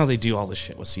 you know how they do all this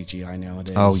shit with CGI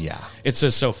nowadays. Oh yeah, it's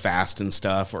just so fast and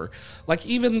stuff. Or like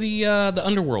even the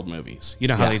Underworld movies, you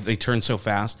know how they turn so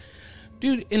fast,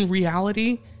 dude. In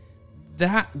reality,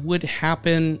 that would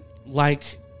happen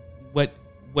like what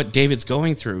David's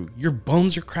going through. Your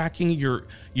bones are cracking.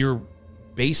 Your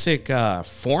basic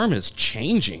form is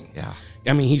changing. Yeah.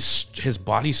 I mean, his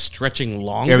body's stretching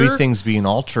longer. Everything's being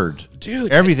altered.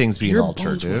 Dude. Everything's being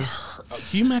altered, dude. Can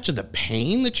you imagine the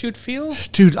pain that you'd feel?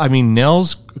 Dude, I mean,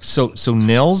 nails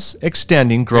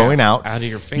extending, growing out of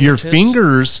your fingertips. Your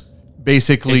fingers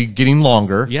basically getting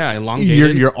longer. Yeah,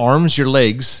 elongated. Your arms, your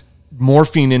legs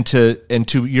morphing into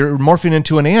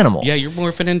an animal. Yeah, you're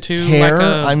morphing into hair.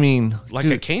 Like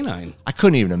a canine. I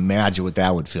couldn't even imagine what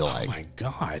that would feel like. Oh my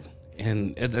God.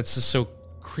 And that's just so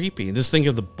creepy. Just think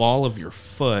of the ball of your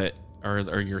foot, or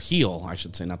your heel, I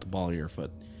should say, not the ball of your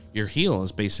foot. Your heel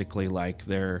is basically like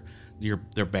their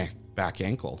back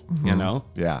ankle, you know?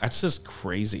 Yeah. That's just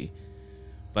crazy.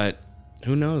 But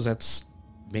who knows?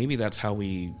 Maybe that's how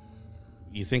you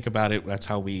think about it, that's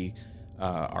how we,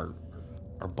 our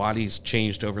bodies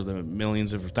changed over the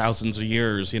millions of thousands of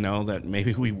years, you know, that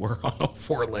maybe we were on all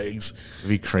four legs. It'd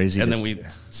be crazy. And then we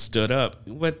stood up.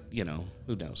 What, you know,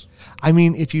 who knows? I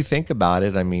mean, if you think about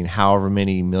it, I mean, however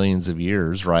many millions of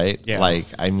years, right? Yeah. Like,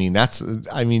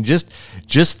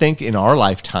 just think in our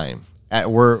lifetime.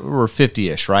 We're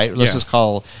 50-ish, right? Let's Yeah. just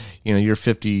call, you're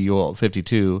 50, you're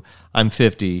 52, I'm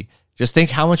 50. Just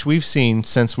think how much we've seen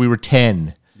since we were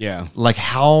 10. Yeah. Like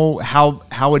how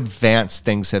advanced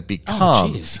things have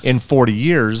become geez. in 40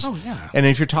 years. Oh, yeah. And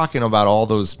if you're talking about all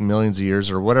those millions of years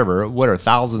or whatever, what are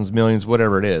thousands, millions,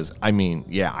 whatever it is, I mean,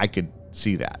 yeah, I could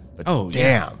see that. But Oh,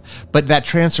 yeah. damn. But that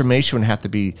transformation would have to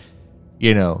be,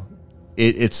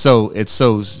 it's so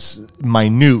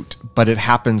minute, but it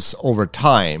happens over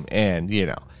time. And,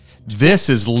 this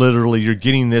is literally, you're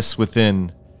getting this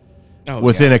within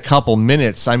a couple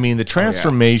minutes. I mean, the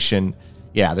transformation,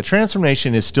 the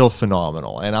transformation is still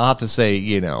phenomenal. And I'll have to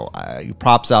say,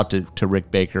 props out to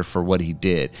Rick Baker for what he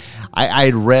did. I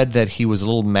had read that he was a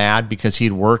little mad because he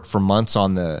had worked for months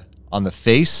on the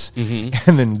face, and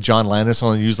then John Landis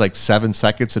only used like 7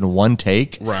 seconds in one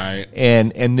take. Right.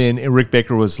 And then Rick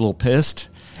Baker was a little pissed.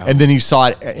 And then he saw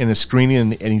it in a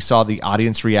screening, and he saw the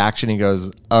audience reaction. He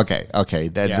goes, "Okay,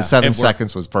 the 7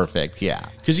 seconds was perfect." Yeah,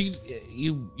 because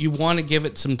you want to give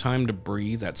it some time to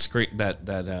breathe. That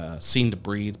scene to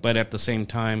breathe, but at the same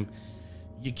time,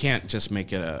 you can't just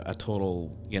make it a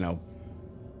total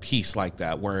piece like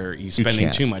that where you're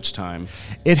spending too much time.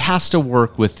 It has to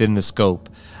work within the scope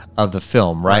of the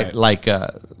film, right? Like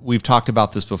we've talked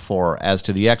about this before as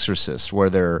to The Exorcist,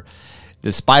 where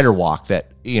the spider walk that,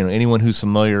 anyone who's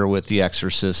familiar with The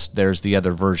Exorcist, there's the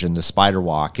other version, the spider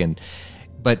walk.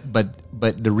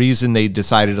 But the reason they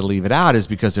decided to leave it out is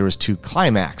because there was 2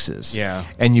 climaxes. Yeah.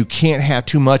 And you can't have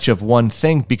too much of one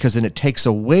thing because then it takes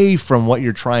away from what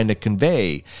you're trying to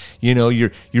convey.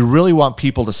 You really want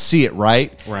people to see it,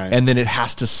 right? Right. And then it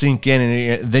has to sink in,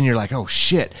 and then you're like, oh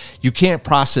shit. You can't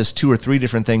process 2 or 3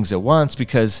 different things at once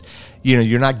because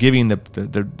you're not giving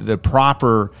the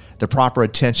proper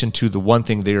attention to the one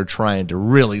thing they're trying to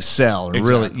really sell. And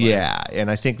Exactly. And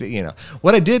I think that,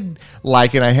 what I did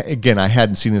like, and I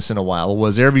hadn't seen this in a while,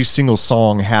 was every single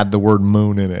song had the word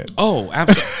moon in it. Oh,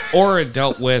 absolutely. Or it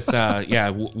dealt with,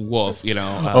 wolf,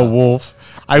 A wolf.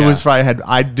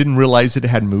 I didn't realize it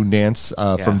had Moon Dance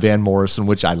from Van Morrison,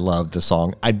 which I loved the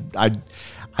song. I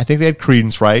think they had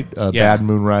Creedence, right? Bad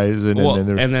Moonrise. And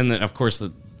then, of course,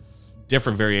 the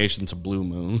different variations of Blue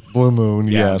Moon. Blue Moon,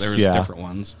 Yeah, yes. there was different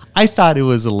ones. I thought it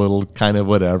was a little kind of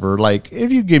whatever. Like,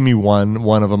 if you give me one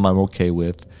of them I'm okay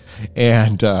with.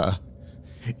 And, but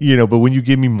when you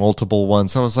give me multiple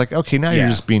ones, I was like, okay, now you're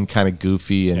just being kind of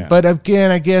goofy. But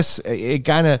again, I guess it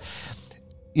kind of,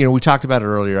 we talked about it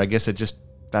earlier. I guess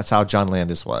that's how John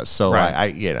Landis was. So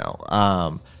Right.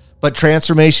 But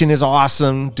transformation is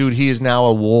awesome. Dude, he is now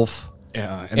a wolf.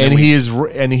 Yeah.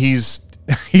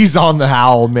 He's on the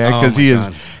howl, man, because my he is.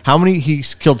 God. How many?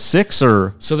 He's killed 6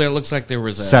 or So there looks like there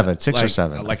was six or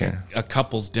seven. like Okay. a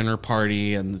couple's dinner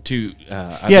party, and the 2.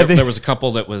 There was a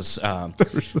couple that was,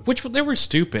 which they were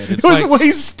stupid. It was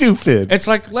way stupid. It's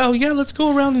like, well, yeah, let's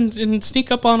go around and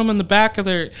sneak up on them in the back of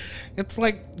their. It's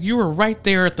like you were right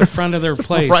there at the front of their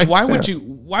place. Right Why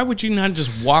there. would you not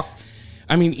just walk?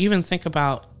 I mean, even think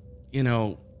about,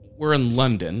 we're in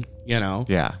London,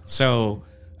 Yeah. So,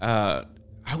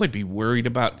 I would be worried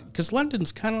about, because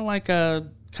London's kind of like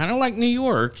New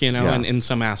York, in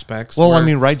some aspects. Well, where- I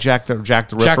mean, right? Jack the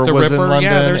Ripper the was in Ripper,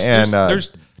 London, yeah,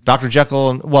 there's Dr.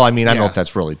 Jekyll. And, well, I mean, I don't know Yeah. if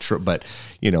that's really true, but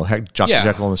Dr. Yeah.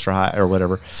 Jekyll and Mr. Hyde or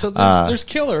whatever. So there's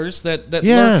killers that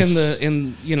Yes. lurk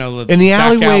in In the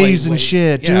back alleyways and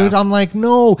shit, Yeah. dude. I'm like,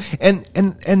 no, and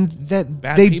that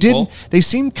Bad they people. didn't. They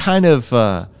seemed kind of.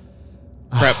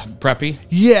 Preppy.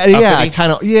 Yeah, Uppity.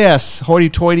 kind of. Yes,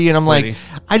 hoity-toity, and I'm Hoity. like,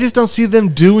 I just don't see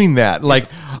them doing that. Like,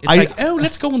 It's oh,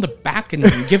 let's go in the back and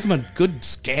give them a good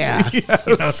scare.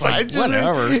 It's like,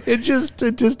 whatever. It just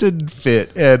didn't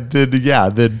fit, and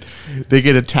then they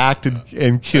get attacked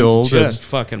and killed, Just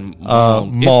fucking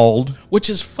mauled. Which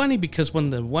is funny because when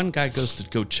the one guy goes to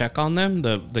go check on them,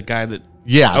 the guy that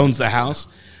owns the house,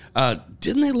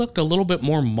 didn't they look a little bit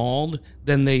more mauled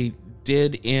than they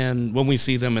did when we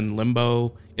see them in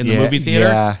Limbo in the movie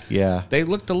theater? Yeah. They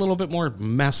looked a little bit more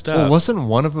messed up. Well, wasn't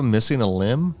one of them missing a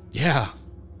limb? Yeah.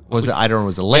 Was it? I don't know.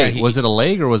 Was it a leg? Yeah, was it a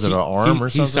leg or was it an arm or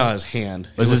something? He saw his hand.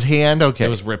 Was his hand okay? It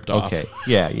was ripped off. Okay,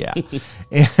 yeah.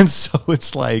 And so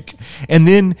it's like, and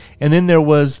then there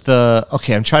was the.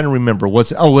 Okay, I'm trying to remember.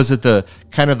 Was it the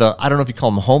kind of the? I don't know if you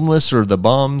call them homeless or the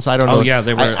bums. I don't know. Oh yeah,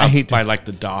 they were I hate by like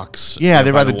the docks. Yeah,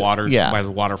 they're by by the water. yeah. By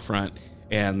the waterfront,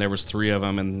 and there was 3 of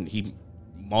them, and he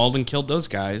mauled and killed those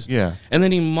guys. Yeah. And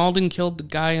then he mauled and killed the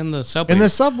guy in the subway. In the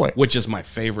subway, which is my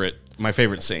favorite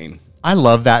scene. I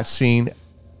love that scene.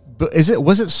 But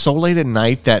was it so late at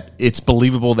night that it's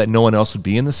believable that no one else would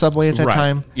be in the subway at that Right.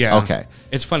 time? Yeah. Okay.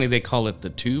 It's funny they call it the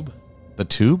tube. The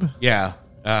tube? Yeah.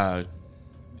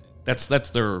 That's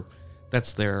their.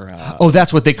 Oh,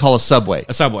 that's what they call a subway.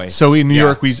 A subway. So in New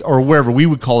Yeah. York, or wherever, we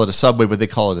would call it a subway, but they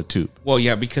call it a tube. Well,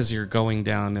 yeah, because you're going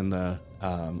down in the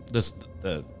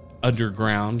the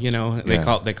underground. You know, they Yeah.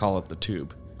 call it the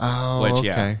tube. Oh, Which, okay.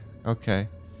 yeah. Okay.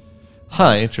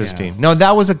 Huh, interesting. No,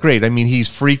 that was a great. I mean, he's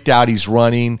freaked out. He's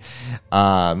running.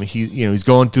 He's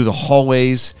going through the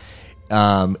hallways.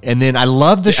 And then I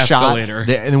love the shot. Escalator. And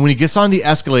then when he gets on the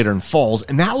escalator and falls,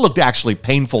 and that looked actually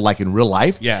painful, like in real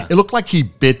life. Yeah. It looked like he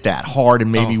bit that hard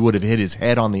and maybe would have hit his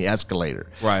head on the escalator.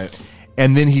 Right.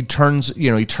 And then he turns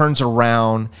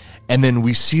around, and then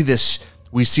we see this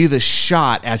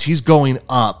shot as he's going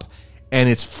up. And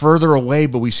it's further away,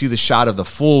 but we see the shot of the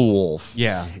full wolf.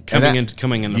 Yeah, coming in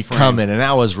the frame. come in, and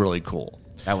that was really cool.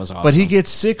 That was awesome. But he gets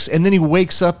 6, and then he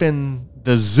wakes up in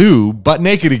the zoo, butt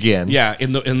naked again. Yeah,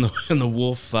 in the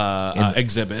wolf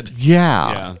exhibit.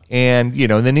 Yeah. And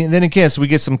then again, so we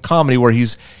get some comedy where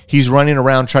he's running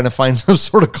around trying to find some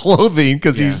sort of clothing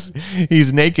because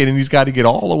he's naked and he's got to get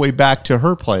all the way back to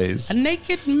her place. A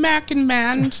naked Mackin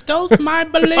man stole my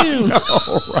balloon.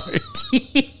 Right.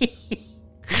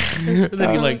 And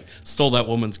then he stole that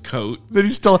woman's coat.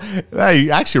 Then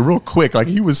actually real quick,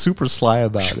 he was super sly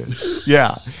about it.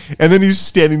 Yeah. And then he's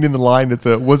standing in the line at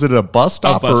was it a bus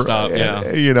stop?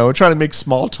 Yeah. Trying to make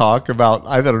small talk about,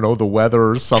 I don't know, the weather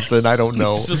or something. I don't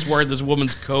know. He's just wearing this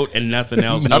woman's coat and nothing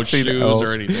else, no Nothing shoes else.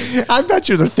 or anything. I bet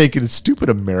you they're thinking, stupid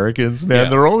Americans, man. Yeah.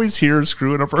 They're always here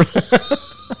screwing up. But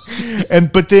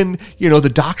then,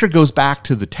 the doctor goes back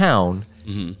to the town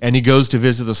and he goes to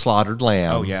visit the slaughtered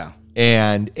lamb. Oh, yeah.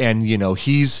 And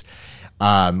he's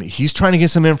trying to get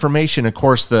some information. Of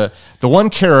course, the one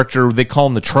character, they call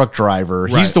him the truck driver.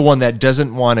 Right. He's the one that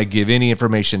doesn't want to give any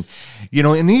information.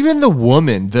 And even the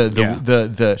woman,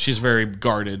 the she's very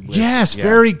guarded.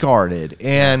 Very guarded.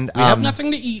 And we have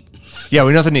nothing to eat. Yeah,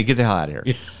 we have nothing to get the hell out of here.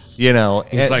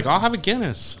 He's like, I'll have a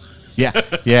Guinness.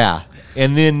 Yeah.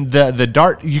 And then the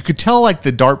dart, you could tell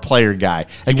the dart player guy.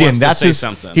 Again, wants to that's say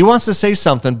something. He wants to say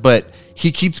something, but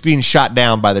he keeps being shot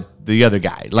down by the other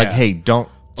guy. Hey, don't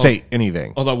say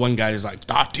anything. Although one guy is like,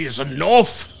 that is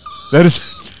enough. That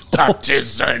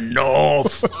is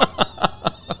enough.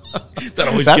 That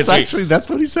always that's gets actually that's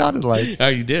what he sounded like. Oh,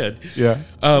 you did. Yeah.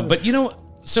 But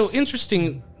so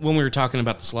interesting when we were talking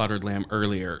about the slaughtered lamb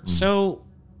earlier. So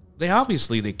they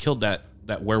killed that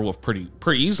werewolf pretty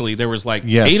easily. There was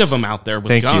 8 of them out there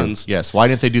with guns. Yes. Why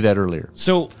didn't they do that earlier?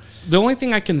 So the only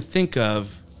thing I can think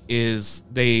of is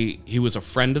he was a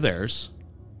friend of theirs.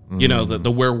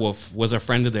 The werewolf was a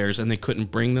friend of theirs, and they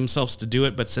couldn't bring themselves to do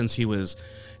it. But since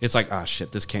it's like,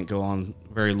 shit, this can't go on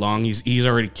very long. He's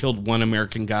already killed one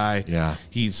American guy. Yeah.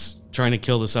 He's trying to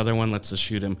kill this other one. Let's just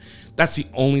shoot him. That's the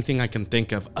only thing I can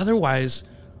think of. Otherwise,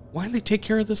 why didn't they take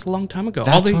care of this a long time ago?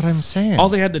 That's what I'm saying. All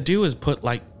they had to do is put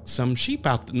some sheep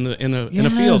out in a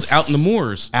field, out in the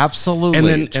moors. Absolutely. And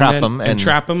then trap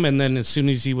them. And then as soon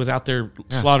as he was out there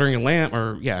slaughtering a lamb,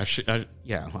 a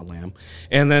lamb,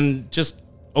 and then just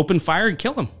open fire and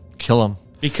kill him.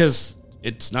 Because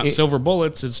it's not silver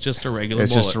bullets. It's just a regular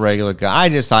bullet. It's just a regular guy. I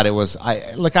just thought it was,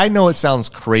 I know it sounds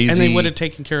crazy. And they would have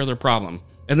taken care of their problem.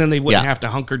 And then they wouldn't have to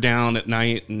hunker down at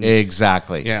night.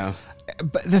 Exactly. Yeah.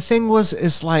 But the thing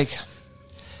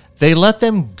they let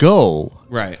them go.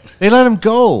 Right. They let them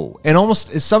go. And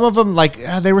almost some of them,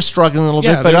 they were struggling a little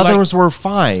bit, but others were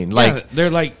fine. They're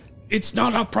like, it's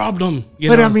not a problem.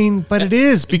 But it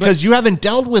is because you haven't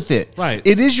dealt with it. Right.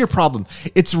 It is your problem.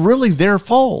 It's really their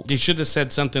fault. They should have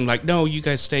said something like, no, you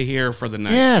guys stay here for the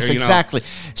night. Yes, exactly.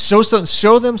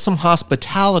 Show them some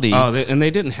hospitality. Oh, and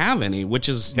they didn't have any, which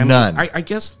is none. I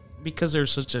guess because they're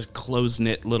such a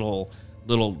close-knit little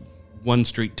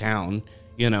one-street town,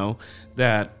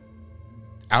 that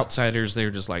outsiders,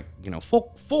 they're just like,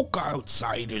 folk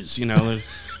outsiders,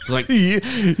 like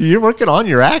you're working on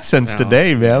your accents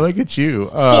today, man. Look at you.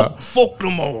 Folk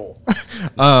them all.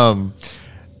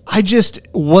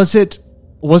 Was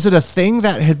it a thing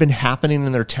that had been happening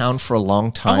in their town for a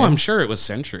long time? Oh, I'm sure it was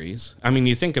centuries. I mean,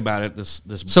 you think about it, this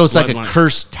so it's like a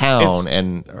cursed town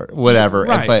or whatever.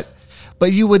 Right.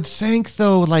 But you would think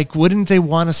though, like, wouldn't they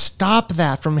want to stop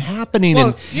that from happening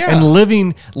Well, yeah. and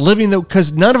living though?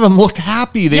 Because none of them looked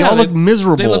happy. They all looked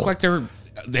miserable. They look like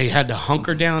they had to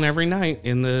hunker down every night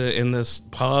in this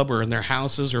pub or in their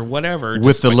houses or whatever.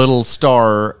 With the little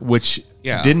star, which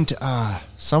Yeah. didn't.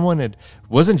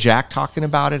 Wasn't Jack talking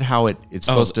about it? How it's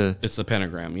supposed to. It's the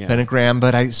pentagram, yeah. Pentagram,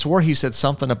 but I swore he said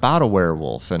something about a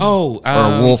werewolf or Oh,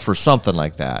 a wolf or something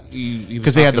like that. He was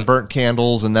Because they had the talking- burnt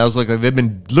candles, and that was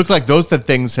looked like those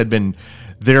things had been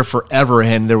there forever,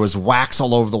 and there was wax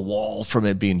all over the walls from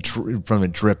it being from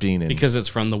it dripping. And Because it's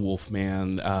from the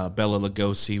Wolfman. Bela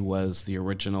Lugosi was the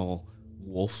original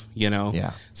wolf,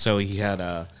 Yeah. So he had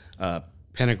a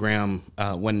pentagram.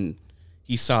 When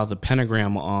he saw the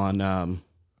pentagram on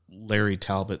Larry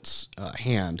Talbot's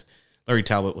hand, Larry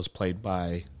Talbot was played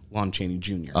by Lon Chaney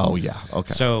Jr. oh yeah,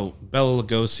 okay. So Bela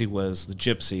Lugosi was the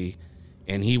gypsy,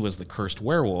 and he was the cursed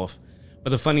werewolf. But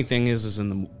the funny thing is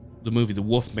in the movie The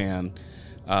Wolfman,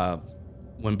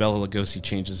 when Bela Lugosi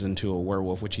changes into a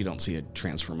werewolf, which you don't see a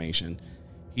transformation,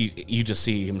 you just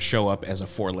see him show up as a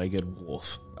 4-legged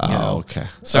wolf. Okay.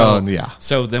 So yeah.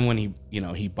 So then when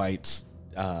he bites,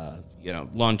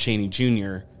 Lon Chaney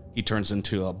Jr., he turns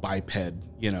into a biped,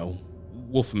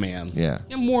 wolf man. Yeah.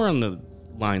 More on the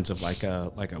lines of like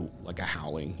a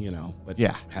howling, but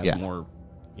Yeah, has yeah. more,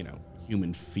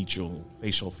 human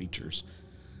facial features.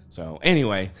 So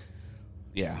anyway,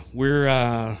 yeah,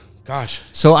 we're gosh,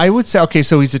 So I would say, okay,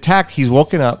 so he's attacked. He's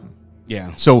woken up.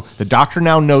 yeah, So the doctor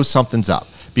now knows something's up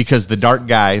because the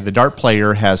dart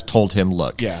player has told him,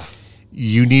 look, yeah,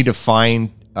 you need to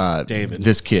find David.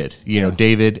 this kid.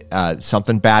 David,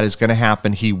 something bad is going to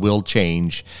happen. He will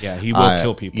change. Yeah, he will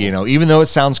kill people. Even though it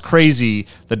sounds crazy,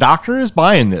 the doctor is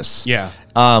buying this. Yeah.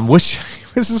 Which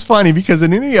this is funny because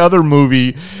in any other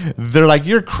movie, they're like,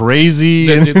 you're crazy.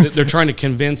 They're trying to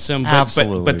convince him,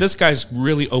 Absolutely. but this guy's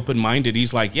really open-minded.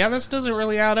 He's like, yeah, this doesn't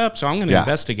really add up, so I'm going to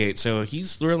investigate. So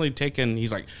he's really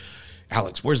he's like,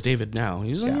 Alex, where's David now?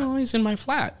 He's like, oh, he's in my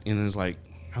flat. And it's like,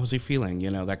 how's he feeling?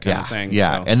 That kind of thing.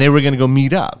 Yeah, So, and they were going to go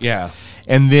meet up. yeah.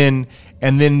 And then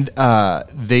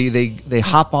they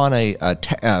hop on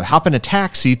hop in a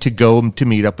taxi to go to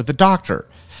meet up with the doctor.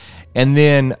 And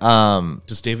then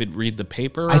Does David read the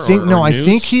paper? I think or I news?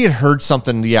 think he had heard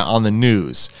something on the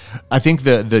news. I think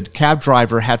the cab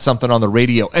driver had something on the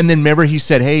radio. And then remember he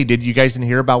said, "Hey, you guys didn't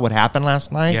hear about what happened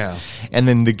last night?" Yeah. And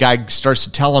then the guy starts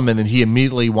to tell him, and then he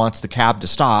immediately wants the cab to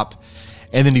stop.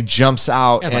 And then he jumps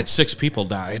out Yeah, like 6 people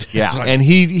died. yeah, It's like, and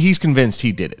he's convinced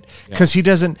he did it because he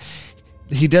doesn't.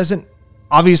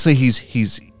 Obviously,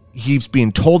 he's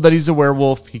being told that he's a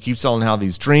werewolf. He keeps telling how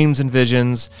these dreams and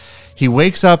visions. He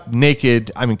wakes up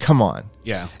naked. I mean, come on.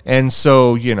 Yeah. And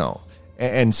so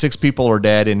and 6 people are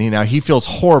dead, and he feels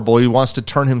horrible. He wants to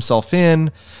turn himself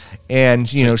in, and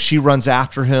she runs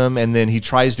after him, and then he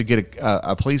tries to get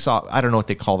a police. I don't know what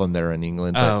they call them there in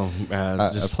England.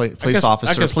 But police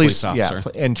officer, police officer.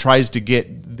 yeah, and tries to get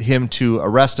him to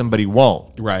arrest him, but he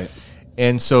won't. Right.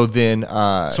 And so then,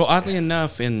 So oddly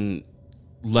enough, in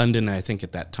London, I think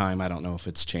at that time, I don't know if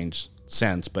it's changed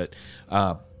since, but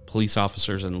police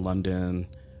officers in London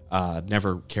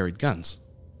never carried guns.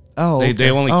 oh, They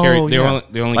only okay. carried yeah.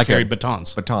 they only Like carried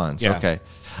batons. batons. Yeah. Okay.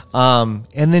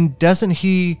 And then doesn't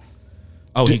he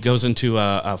Oh, he goes into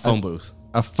a phone booth.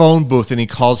 a phone booth and he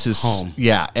calls his Home.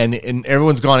 Yeah, and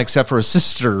everyone's gone except for his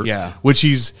sister. Yeah. which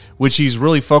he's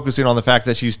really focusing on the fact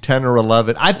that she's 10 or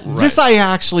 11. This I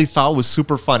actually thought was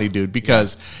super funny, dude,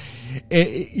 because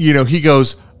he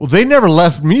goes, well, they never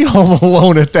left me home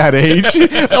alone at that age.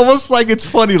 Almost like it's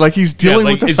funny, like he's dealing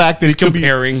with the fact that he's he could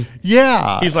comparing. be.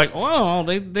 Yeah, He's like, well,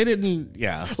 they didn't.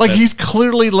 Yeah, like he's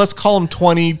clearly, let's call him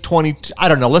 20, I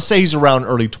don't know. Let's say he's around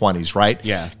early 20s, right?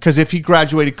 Yeah. Because if he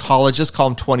graduated college, let's call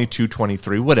him 22,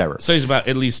 23, whatever. So he's about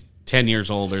at least 10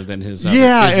 years older than his.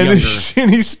 Yeah, his and,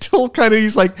 younger. he's still kind of,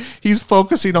 he's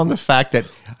focusing on the fact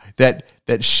that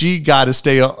she got to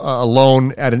stay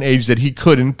alone at an age that he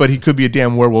couldn't, but he could be a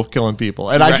damn werewolf killing people.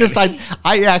 And Right.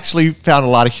 I actually found a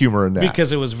lot of humor in that.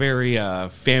 Because it was very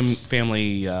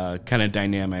family kind of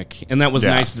dynamic, and that was Yeah.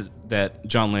 nice that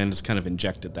John Landis kind of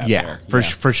injected that. yeah, there.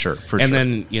 for sure. And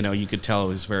then you could tell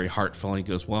it was very heartfelt. He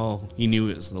goes, "Well, he knew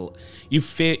it was you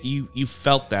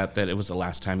felt that it was the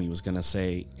last time he was going to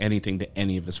say anything to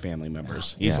any of his family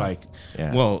members." He's Yeah. like,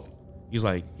 Yeah. "Well, he's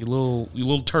like, you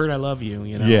little turd, I love you."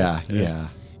 Yeah, yeah.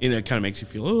 And it kind of makes you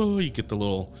feel, oh, you get the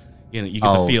little, you get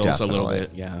Oh, the feels a little definitely.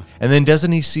 bit, yeah. And then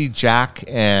doesn't he see Jack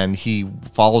and he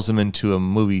follows him into a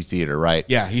movie theater, right?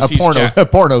 Yeah, he a sees porno, Jack. a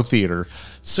porno theater.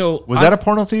 So Was that a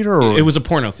porno theater? Or? It was a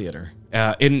porno theater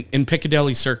in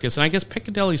Piccadilly Circus, and I guess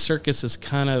Piccadilly Circus is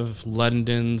kind of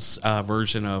London's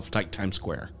version of like Times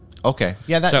Square. Okay.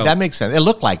 Yeah, So- that makes sense. It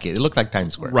looked like it. It looked like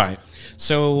Times Square. Right.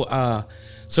 So,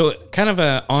 so kind of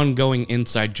an ongoing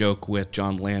inside joke with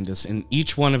John Landis. In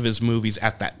each one of his movies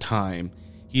at that time,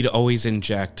 he'd always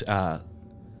inject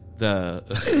the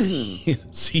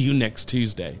 "See you next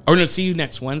Tuesday," or no, "See you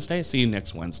next Wednesday." See you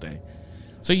next Wednesday.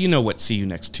 So you know what "See you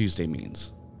next Tuesday"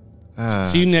 means.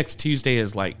 "See you next Tuesday"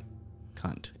 is like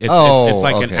cunt. It's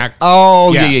like okay. an act.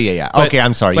 Oh, yeah. Okay,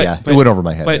 I'm sorry. It went over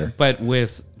my head there. But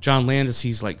with John Landis,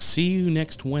 he's like, "See you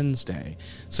next Wednesday."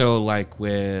 So like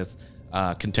with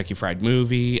Kentucky Fried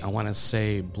Movie, I want to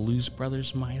say Blues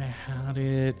Brothers might have had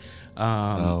it.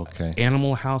 Okay.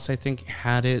 Animal House, I think,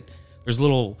 had it. There's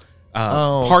little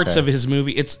parts of his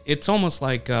movie. It's almost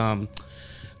like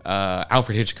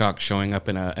Alfred Hitchcock showing up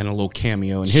in a little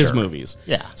cameo in his movies.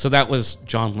 Yeah. So that was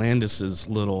John Landis's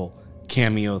little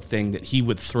cameo thing that he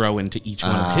would throw into each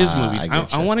one of his movies.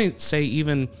 I want to say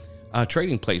even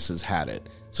Trading Places had it.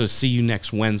 So "See you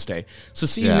next Wednesday." So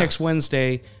 "See you next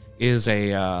Wednesday" is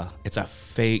it's a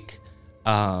fake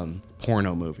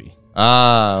porno movie.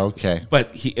 Okay.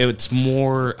 But it's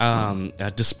more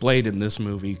displayed in this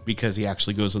movie because he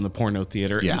actually goes in the porno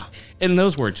theater. Yeah. And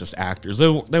those were just actors.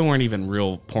 They weren't even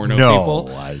real porno No,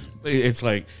 people. It's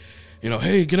like,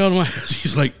 hey, get out of my house.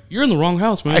 He's like, "You're in the wrong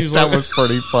house, man." He's That like, was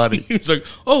pretty funny. he's like,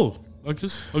 "Oh, I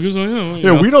guess I am."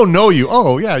 Yeah, we don't know you.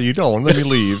 Oh, yeah, you don't. Let me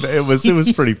leave. It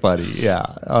was pretty funny. Yeah.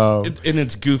 And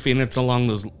it's goofy, and it's along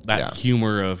that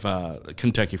humor of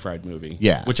Kentucky Fried Movie.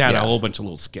 Yeah, Which had yeah. a whole bunch of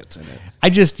little skits in it.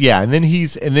 and then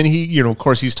he, of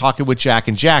course, he's talking with Jack,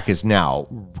 and Jack is now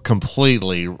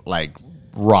completely like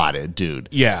rotted, dude.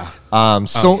 Yeah.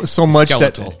 So much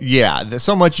skeletal.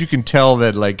 so much you can tell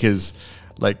that like his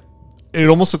like it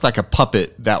almost looked like a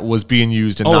puppet that was being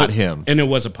used and not him. And it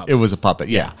was a puppet. It was a puppet,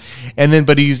 yeah. And then,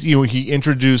 but he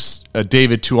introduced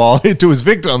David to his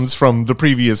victims from the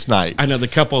previous night. I know the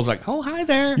couple was like, "Oh, hi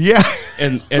there." Yeah,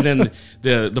 and then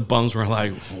the bums were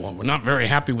like, "Well, we're not very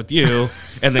happy with you."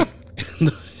 And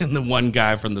the one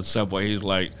guy from the subway, he's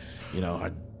like,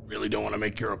 "I really don't want to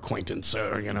make your acquaintance,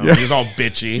 sir." He's all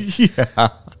bitchy. Yeah.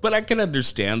 But I can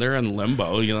understand they're in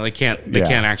limbo. They can't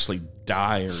actually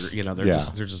die, or they're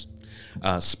just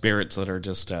spirits that are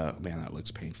just man, that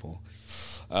looks painful.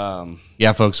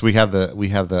 Yeah, folks, we have the We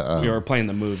were playing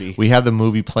the movie. we have the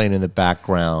movie playing in the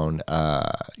background. So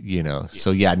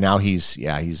now he's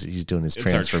doing his It's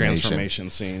our transformation. transformation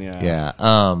scene. Yeah.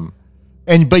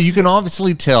 Yeah. But you can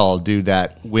obviously tell, dude,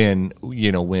 that when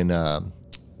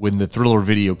the Thriller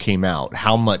video came out,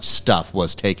 how much stuff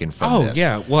was taken from this. Oh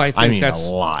yeah. Well, I think that's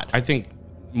a lot. I think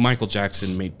Michael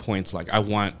Jackson made points like, "I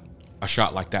want a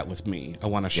shot like that with me. I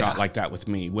want a shot like that with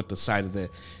me," with the side of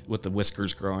with the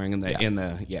whiskers growing and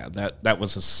that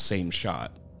was the same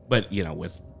shot, but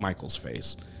with Michael's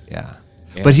face. Yeah.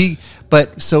 Yeah. But he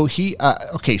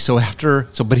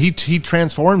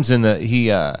transforms in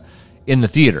the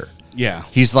theater. Yeah.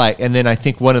 He's like, and then I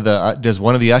think does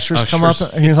one of the ushers come up, Ushers.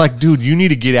 and you're like, "Dude, you need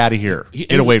to get out of here.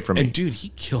 Get away from me." And dude, he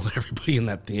killed everybody in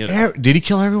that theater. Did he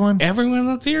kill everyone? Everyone in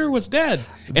the theater was dead.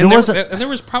 There There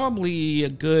was probably a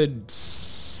good,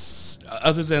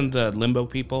 other than the limbo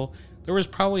people, there was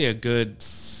probably a good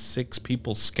 6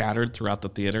 people scattered throughout the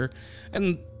theater.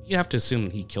 And you have to assume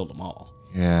he killed them all.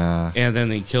 Yeah. And then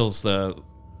he kills the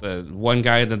one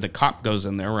guy, and then the cop goes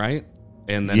in there, right?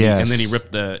 And then he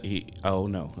ripped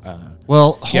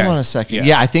Well, hold on a second. Yeah.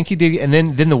 Yeah, I think he did. And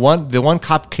then the one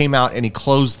cop came out and he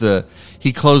closed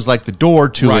like the door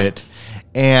to Right. it.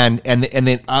 And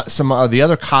then some of the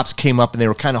other cops came up and they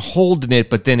were kind of holding it,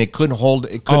 but then it couldn't hold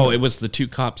it. It was the 2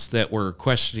 cops that were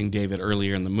questioning David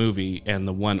earlier in the movie, and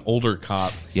the one older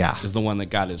cop is the one that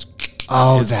got his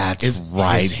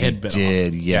right. his head He bit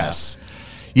did, off. yes.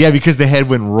 Yeah, because the head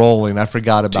went rolling. I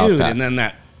forgot about Dude, that. and then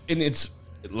and it's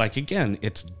like, again,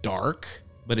 it's dark,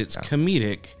 but it's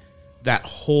comedic. That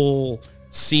whole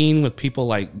scene with people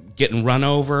like getting run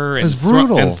over and was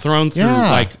brutal. and thrown through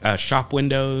Yeah. like shop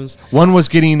windows. One was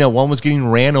getting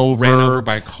ran over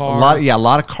by a car. A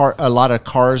lot of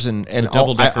cars and A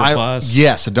double-decker bus.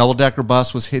 Yes, a double-decker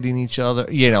bus was hitting each other.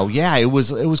 It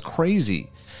was crazy.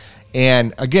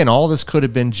 And again, all this could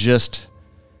have been just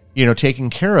taken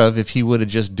care of if he would have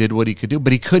just did what he could do,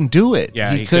 but he couldn't do it.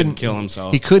 Yeah, he couldn't kill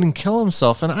himself. He couldn't kill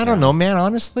himself, and I don't know, man.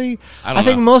 Honestly, I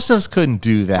think know. most of us couldn't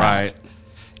do that. Right.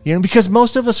 Because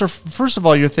most of us are. First of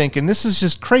all, you're thinking this is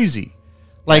just crazy.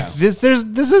 Like this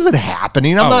isn't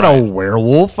happening. I'm not a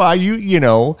werewolf. And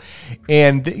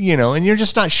you're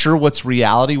just not sure what's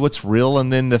reality, what's real,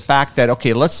 and then the fact that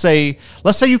let's say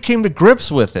you came to grips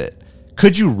with it.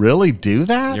 Could you really do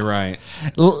that? You're right.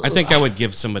 I think I would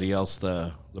give somebody else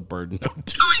the burden of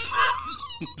doing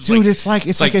that. Dude, it's like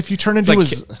if you turn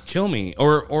into kill me,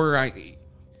 or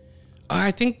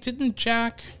I think didn't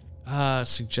Jack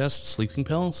suggest sleeping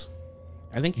pills?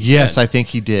 I think Yes, did. I think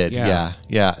he did. Yeah.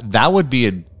 Yeah. That would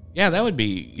be that would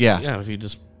be Yeah. if you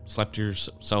just slept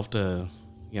yourself to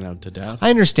death. I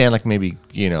understand, like maybe,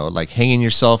 like hanging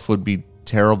yourself would be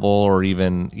terrible, or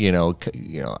even,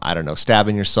 I don't know,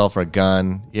 stabbing yourself with a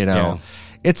gun, Yeah.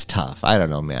 It's tough. I don't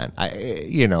know, man.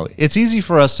 It's easy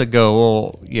for us to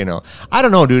go, well, I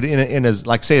don't know, dude, in a,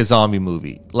 like say a zombie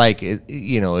movie, like,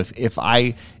 if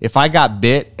I got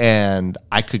bit and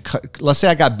I could let's say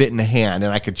I got bit in the hand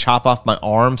and I could chop off my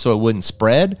arm so it wouldn't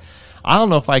spread. I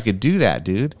don't know if I could do that,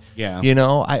 dude. Yeah.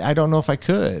 I don't know if I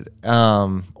could.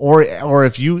 Or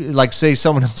if you, like, say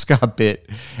someone else got bit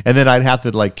and then I'd have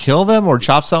to, like, kill them or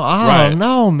chop some. Oh, Right.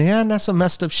 no, man. That's some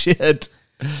messed up shit.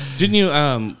 Didn't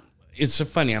you? It's so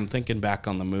funny. I'm thinking back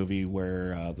on the movie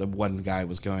where the one guy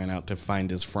was going out to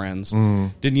find his friends.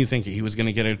 Didn't you think he was going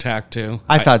to get attacked too?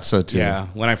 I thought so, too. Yeah.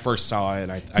 When I first saw it,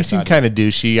 I He seemed thought kind of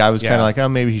douchey. I was kind Yeah. of like, oh,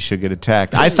 maybe he should get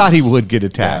attacked. I thought he would get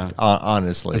attacked,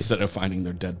 honestly. instead of finding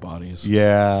their dead bodies.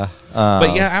 Yeah.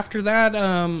 But yeah, after that,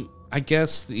 I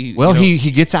guess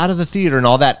He gets out of the theater and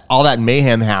all that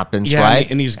mayhem happens, right?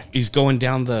 and he's going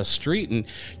down the street, and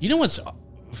you know what's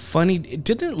funny?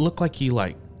 Didn't it look like he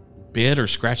like bit or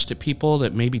scratched at people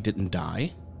that maybe didn't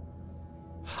die?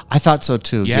 I thought so,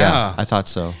 too. Yeah. I thought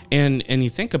so. And you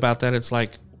think about that, it's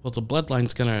like, well, the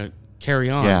bloodline's gonna carry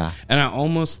on. Yeah. And I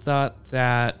almost thought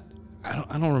that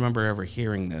I don't remember ever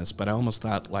hearing this, but I almost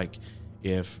thought like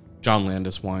if John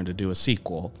Landis wanted to do a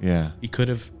sequel, Yeah. he could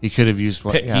have He could have used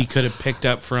what? Yeah. he could have picked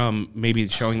up from maybe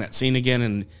showing that scene again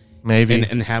and Maybe.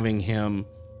 and having him,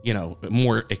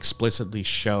 more explicitly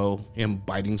show him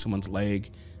biting someone's leg,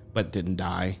 but didn't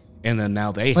die. And then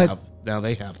now they have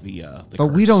the But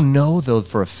we curse. don't know, though,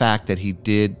 for a fact that he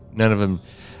did. None of them.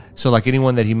 So, like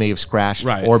anyone that he may have scratched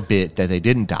Right. or bit, that they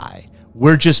didn't die.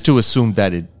 We're just to assume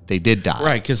that they did die.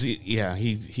 Right, because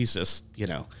he's just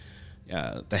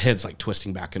the head's like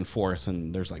twisting back and forth,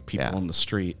 and there's like people Yeah. on the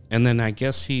street, and then I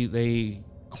guess they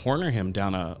corner him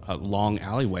down a long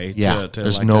alleyway. Yeah, to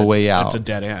there's like no way out. It's a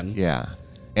dead end. Yeah.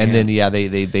 And then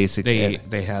they basically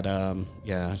They had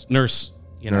nurse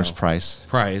Nurse Price.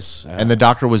 Price, And the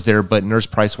doctor was there, but Nurse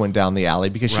Price went down the alley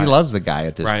because she Right. loves the guy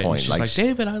at this right. point. And she's like,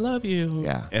 David, I love you.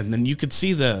 Yeah. And then you could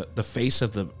see the face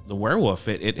of the werewolf.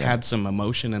 It had some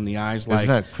emotion in the eyes. Like, isn't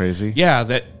that crazy? yeah,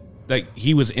 that like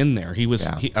he was in there. He was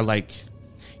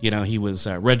Yeah. he was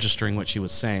registering what she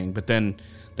was saying, but then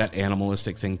that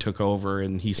animalistic thing took over,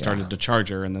 and he started to charge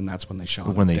her, and then that's when they shot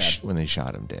him When they dead. when they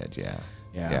shot him dead, yeah.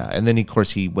 Yeah. And then of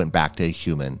course he went back to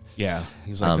human. Yeah,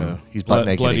 he's like he's butt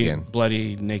naked again.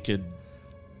 bloody naked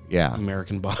Yeah.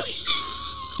 American body.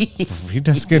 He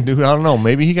does good, dude. I don't know.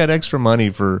 Maybe he got extra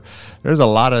money for. There's a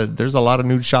lot of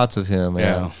nude shots of him. Man.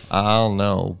 Yeah. I don't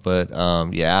know, but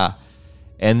yeah.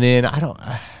 And then I don't.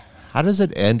 How does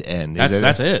it end?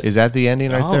 That's it. Is that the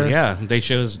ending right there? Yeah, they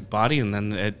show his body, and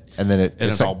then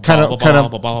it's all like kind blah, blah, blah,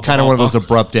 blah, of blah, one of those blah.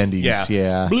 abrupt endings. yeah,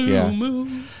 Yeah. Blue yeah.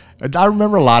 moon. I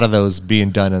remember a lot of those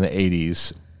being done in the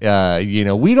 80s.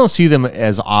 We don't see them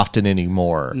as often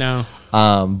anymore. No,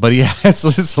 But yeah, it's a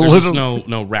there's little. just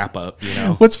no wrap up.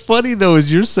 What's funny though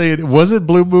is you're saying, was it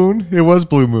Blue Moon? It was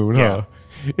Blue Moon, huh?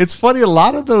 It's funny. A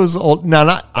lot of those old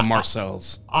not the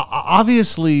Marcells.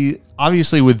 obviously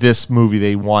with this movie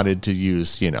they wanted to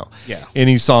use Yeah.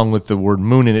 any song with the word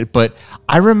moon in it. But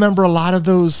I remember a lot of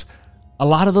those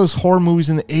horror movies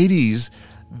in the 80s.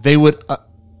 They would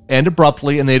end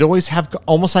abruptly, and they'd always have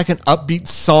almost like an upbeat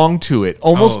song to it,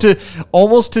 almost to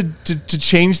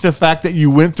change the fact that you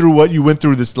went through what you went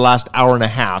through this last hour and a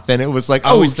half, and it was like, I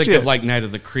always shit. think of like Night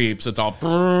of the Creeps. It's all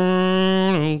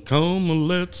come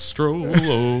let's stroll.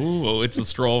 Oh, it's the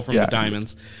stroll from Yeah. the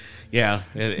Diamonds. Yeah,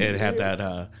 it had that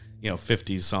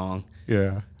 50s song.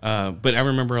 Yeah. But I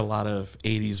remember a lot of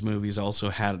 80s movies also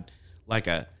had like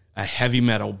a heavy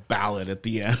metal ballad at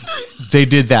the end. They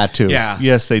did that too. Yeah.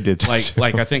 Yes, they did. That too.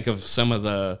 like I think of some of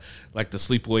the like the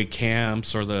Sleepaway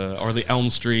Camps or the Elm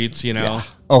Streets. Yeah.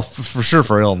 Oh, for sure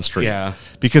for Elm Street. Yeah.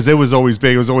 Because it was always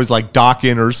big. It was always like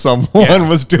Dawkins or someone Yeah.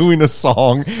 was doing a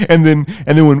song, and then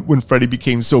when Freddie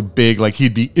became so big, like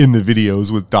he'd be in the videos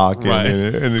with Dawkins,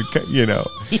 Right.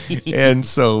 and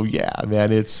so yeah,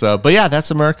 man, it's but yeah,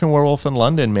 that's American Werewolf in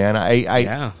London, man.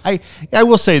 I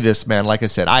will say this, man. Like I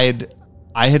said,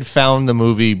 I had found the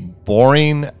movie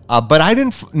boring, but I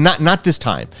didn't not this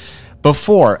time.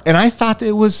 Before, and I thought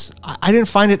I didn't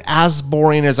find it as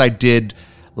boring as I did,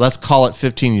 let's call it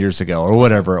 15 years ago or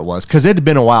whatever it was, because it had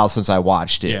been a while since I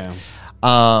watched it. Yeah.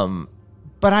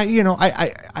 But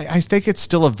I think it's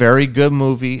still a very good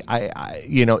movie.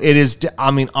 It is. I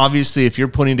mean, obviously, if you're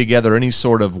putting together any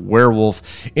sort of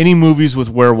any movies with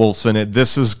werewolves in it,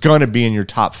 this is going to be in your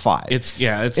top 5. It's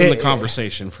in the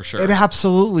conversation for sure. It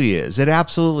absolutely is. It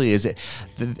absolutely is.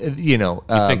 You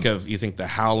think The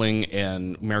Howling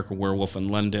and American Werewolf in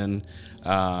London,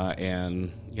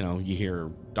 and you hear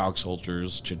Dog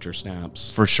Soldiers, Ginger Snaps.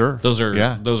 For sure. Those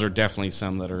are definitely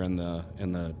some that are in the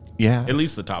at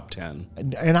least the top 10.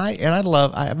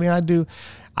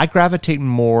 I gravitate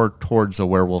more towards a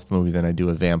werewolf movie than I do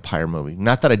a vampire movie.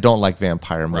 Not that I don't like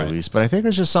vampire movies, but I think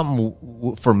there's just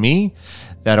something for me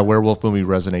that a werewolf movie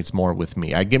resonates more with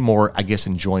me. I get more, I guess,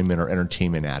 enjoyment or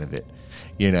entertainment out of it.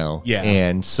 Yeah.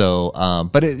 And so,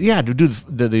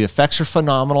 the effects are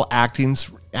phenomenal.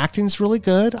 Acting's really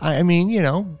good. I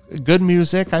mean, good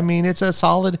music. I mean, it's a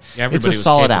solid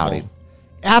outing.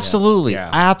 Absolutely. Yeah.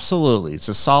 Absolutely. It's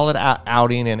a solid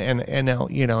outing.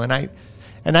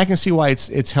 And I can see why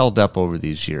it's held up over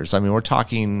these years. I mean, we're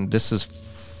talking, this is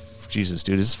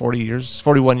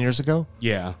 41 years ago.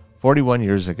 Yeah. 41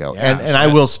 years ago. Yeah, and I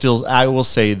will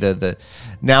say that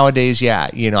nowadays,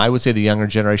 I would say the younger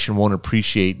generation won't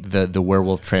appreciate the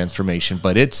werewolf transformation,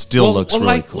 but it still looks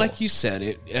really cool. Like you said,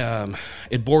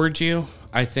 it bored you.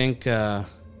 I think, you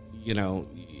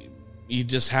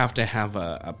just have to have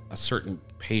a certain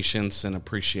patience and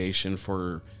appreciation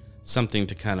for something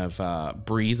to kind of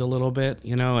breathe a little bit,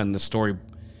 and the story,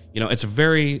 it's a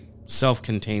very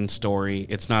self-contained story.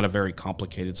 It's not a very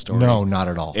complicated story. No, not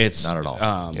at all. It's not at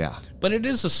all. But it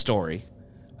is a story.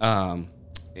 But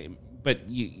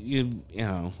you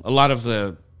a lot of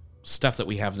the stuff that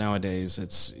we have nowadays,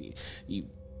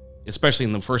 especially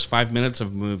in the first 5 minutes of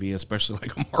a movie, especially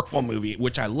like a Marvel movie,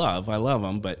 which I love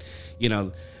them, but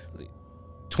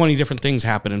 20 different things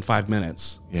happen in 5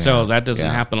 minutes. So that doesn't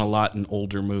happen a lot in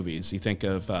older movies. You think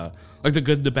of like The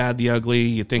Good, the Bad, the Ugly.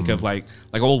 You think of like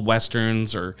old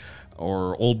westerns or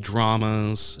old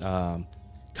dramas. God,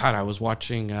 I was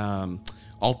watching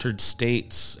Altered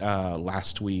States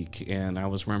last week, and I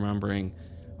was remembering,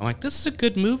 I'm like, this is a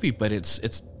good movie, but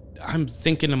I'm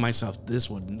thinking to myself, this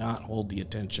would not hold the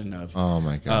attention of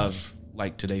of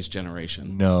like today's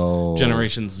generation. No,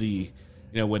 Generation Z.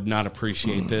 Would not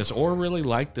appreciate this or really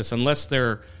like this unless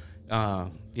they're,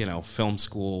 film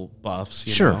school buffs.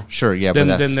 Sure, yeah.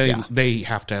 Then they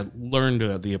have to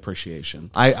learn the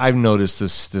appreciation. I've noticed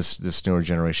this newer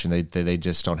generation, they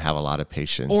just don't have a lot of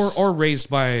patience. Or raised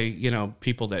by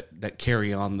people that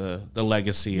carry on the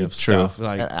legacy of stuff.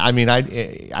 Like, I mean,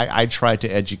 I tried to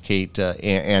educate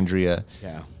Andrea,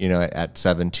 at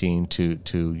 17 to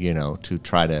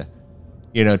try to,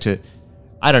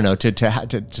 I don't know,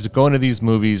 to go into these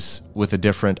movies with a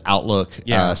different outlook,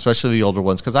 especially the older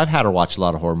ones, because I've had her watch a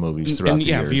lot of horror movies throughout the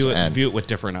years. View it with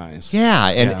different eyes. Yeah,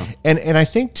 and I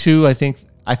think too, I think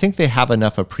they have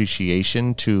enough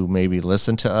appreciation to maybe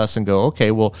listen to us and go, okay,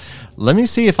 well, let me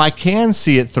see if I can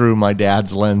see it through my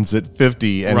dad's lens at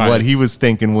 50 and what he was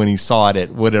thinking when he saw it at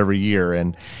whatever year,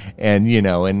 and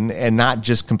not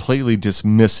just completely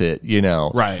dismiss it,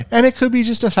 Right. And it could be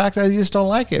just a fact that you just don't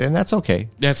like it, and that's okay.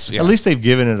 At least they've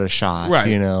given it a shot, right?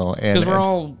 Because we're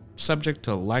all subject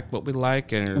to like what we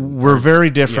like, and we're very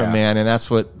different, man, and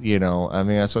that's what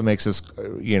that's what makes us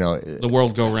the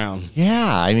world go round.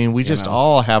 I mean, we just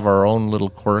all have our own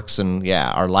little quirks, and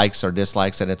our likes, our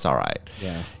dislikes, and it's all right.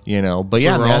 But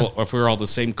if we were all the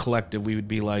same collective, we would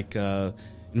be like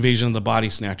Invasion of the Body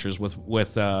Snatchers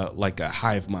with like a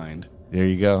hive mind. There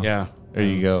you go. There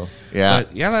you go.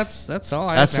 But that's all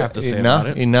I have to say about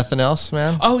it. Nothing else,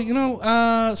 man?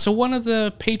 Oh, so one of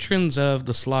the patrons of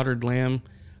The Slaughtered Lamb,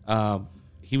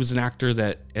 he was an actor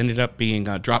that ended up being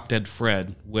Drop Dead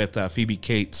Fred with Phoebe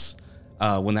Cates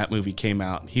when that movie came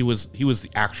out. He was the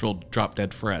actual Drop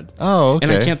Dead Fred. Oh, okay.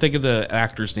 And I can't think of the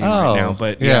actor's name right now,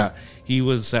 but he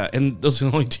was, and those are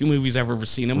the only 2 movies I've ever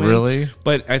seen him in. Really?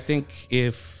 But I think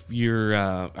if you're,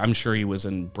 I'm sure he was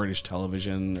in British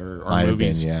television or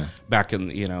movies back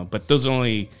in, but those are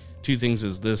only 2 things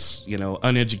is this,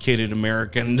 uneducated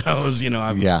American knows,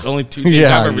 the only 2 things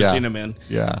I've ever seen him in.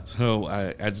 So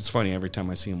it's funny every time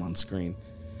I see him on screen.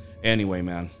 Anyway,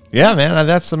 man. Yeah, man.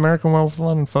 That's American Werewolf in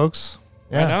London, folks.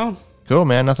 I know. Cool,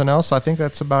 man. Nothing else? I think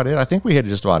that's about it. I think we hit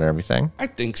just about everything. I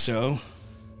think so.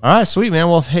 All right, sweet, man.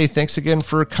 Well, hey, thanks again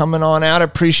for coming on out.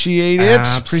 Appreciate it.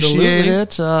 Absolutely. Appreciate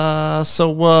it.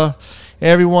 So,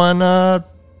 everyone,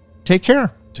 take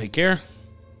care. Take care.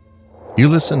 You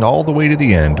listened all the way to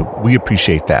the end. We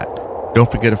appreciate that.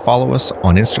 Don't forget to follow us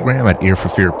on Instagram at Ear for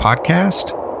Fear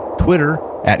Podcast, Twitter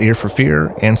at Ear for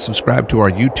Fear, and subscribe to our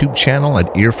YouTube channel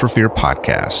at Ear for Fear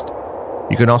Podcast.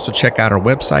 You can also check out our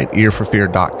website,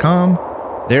 earforfear.com,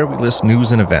 There we list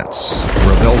news and events.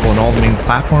 We're available on all the main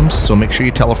platforms, so make sure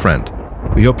you tell a friend.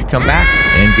 We hope you come back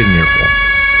and get an earful.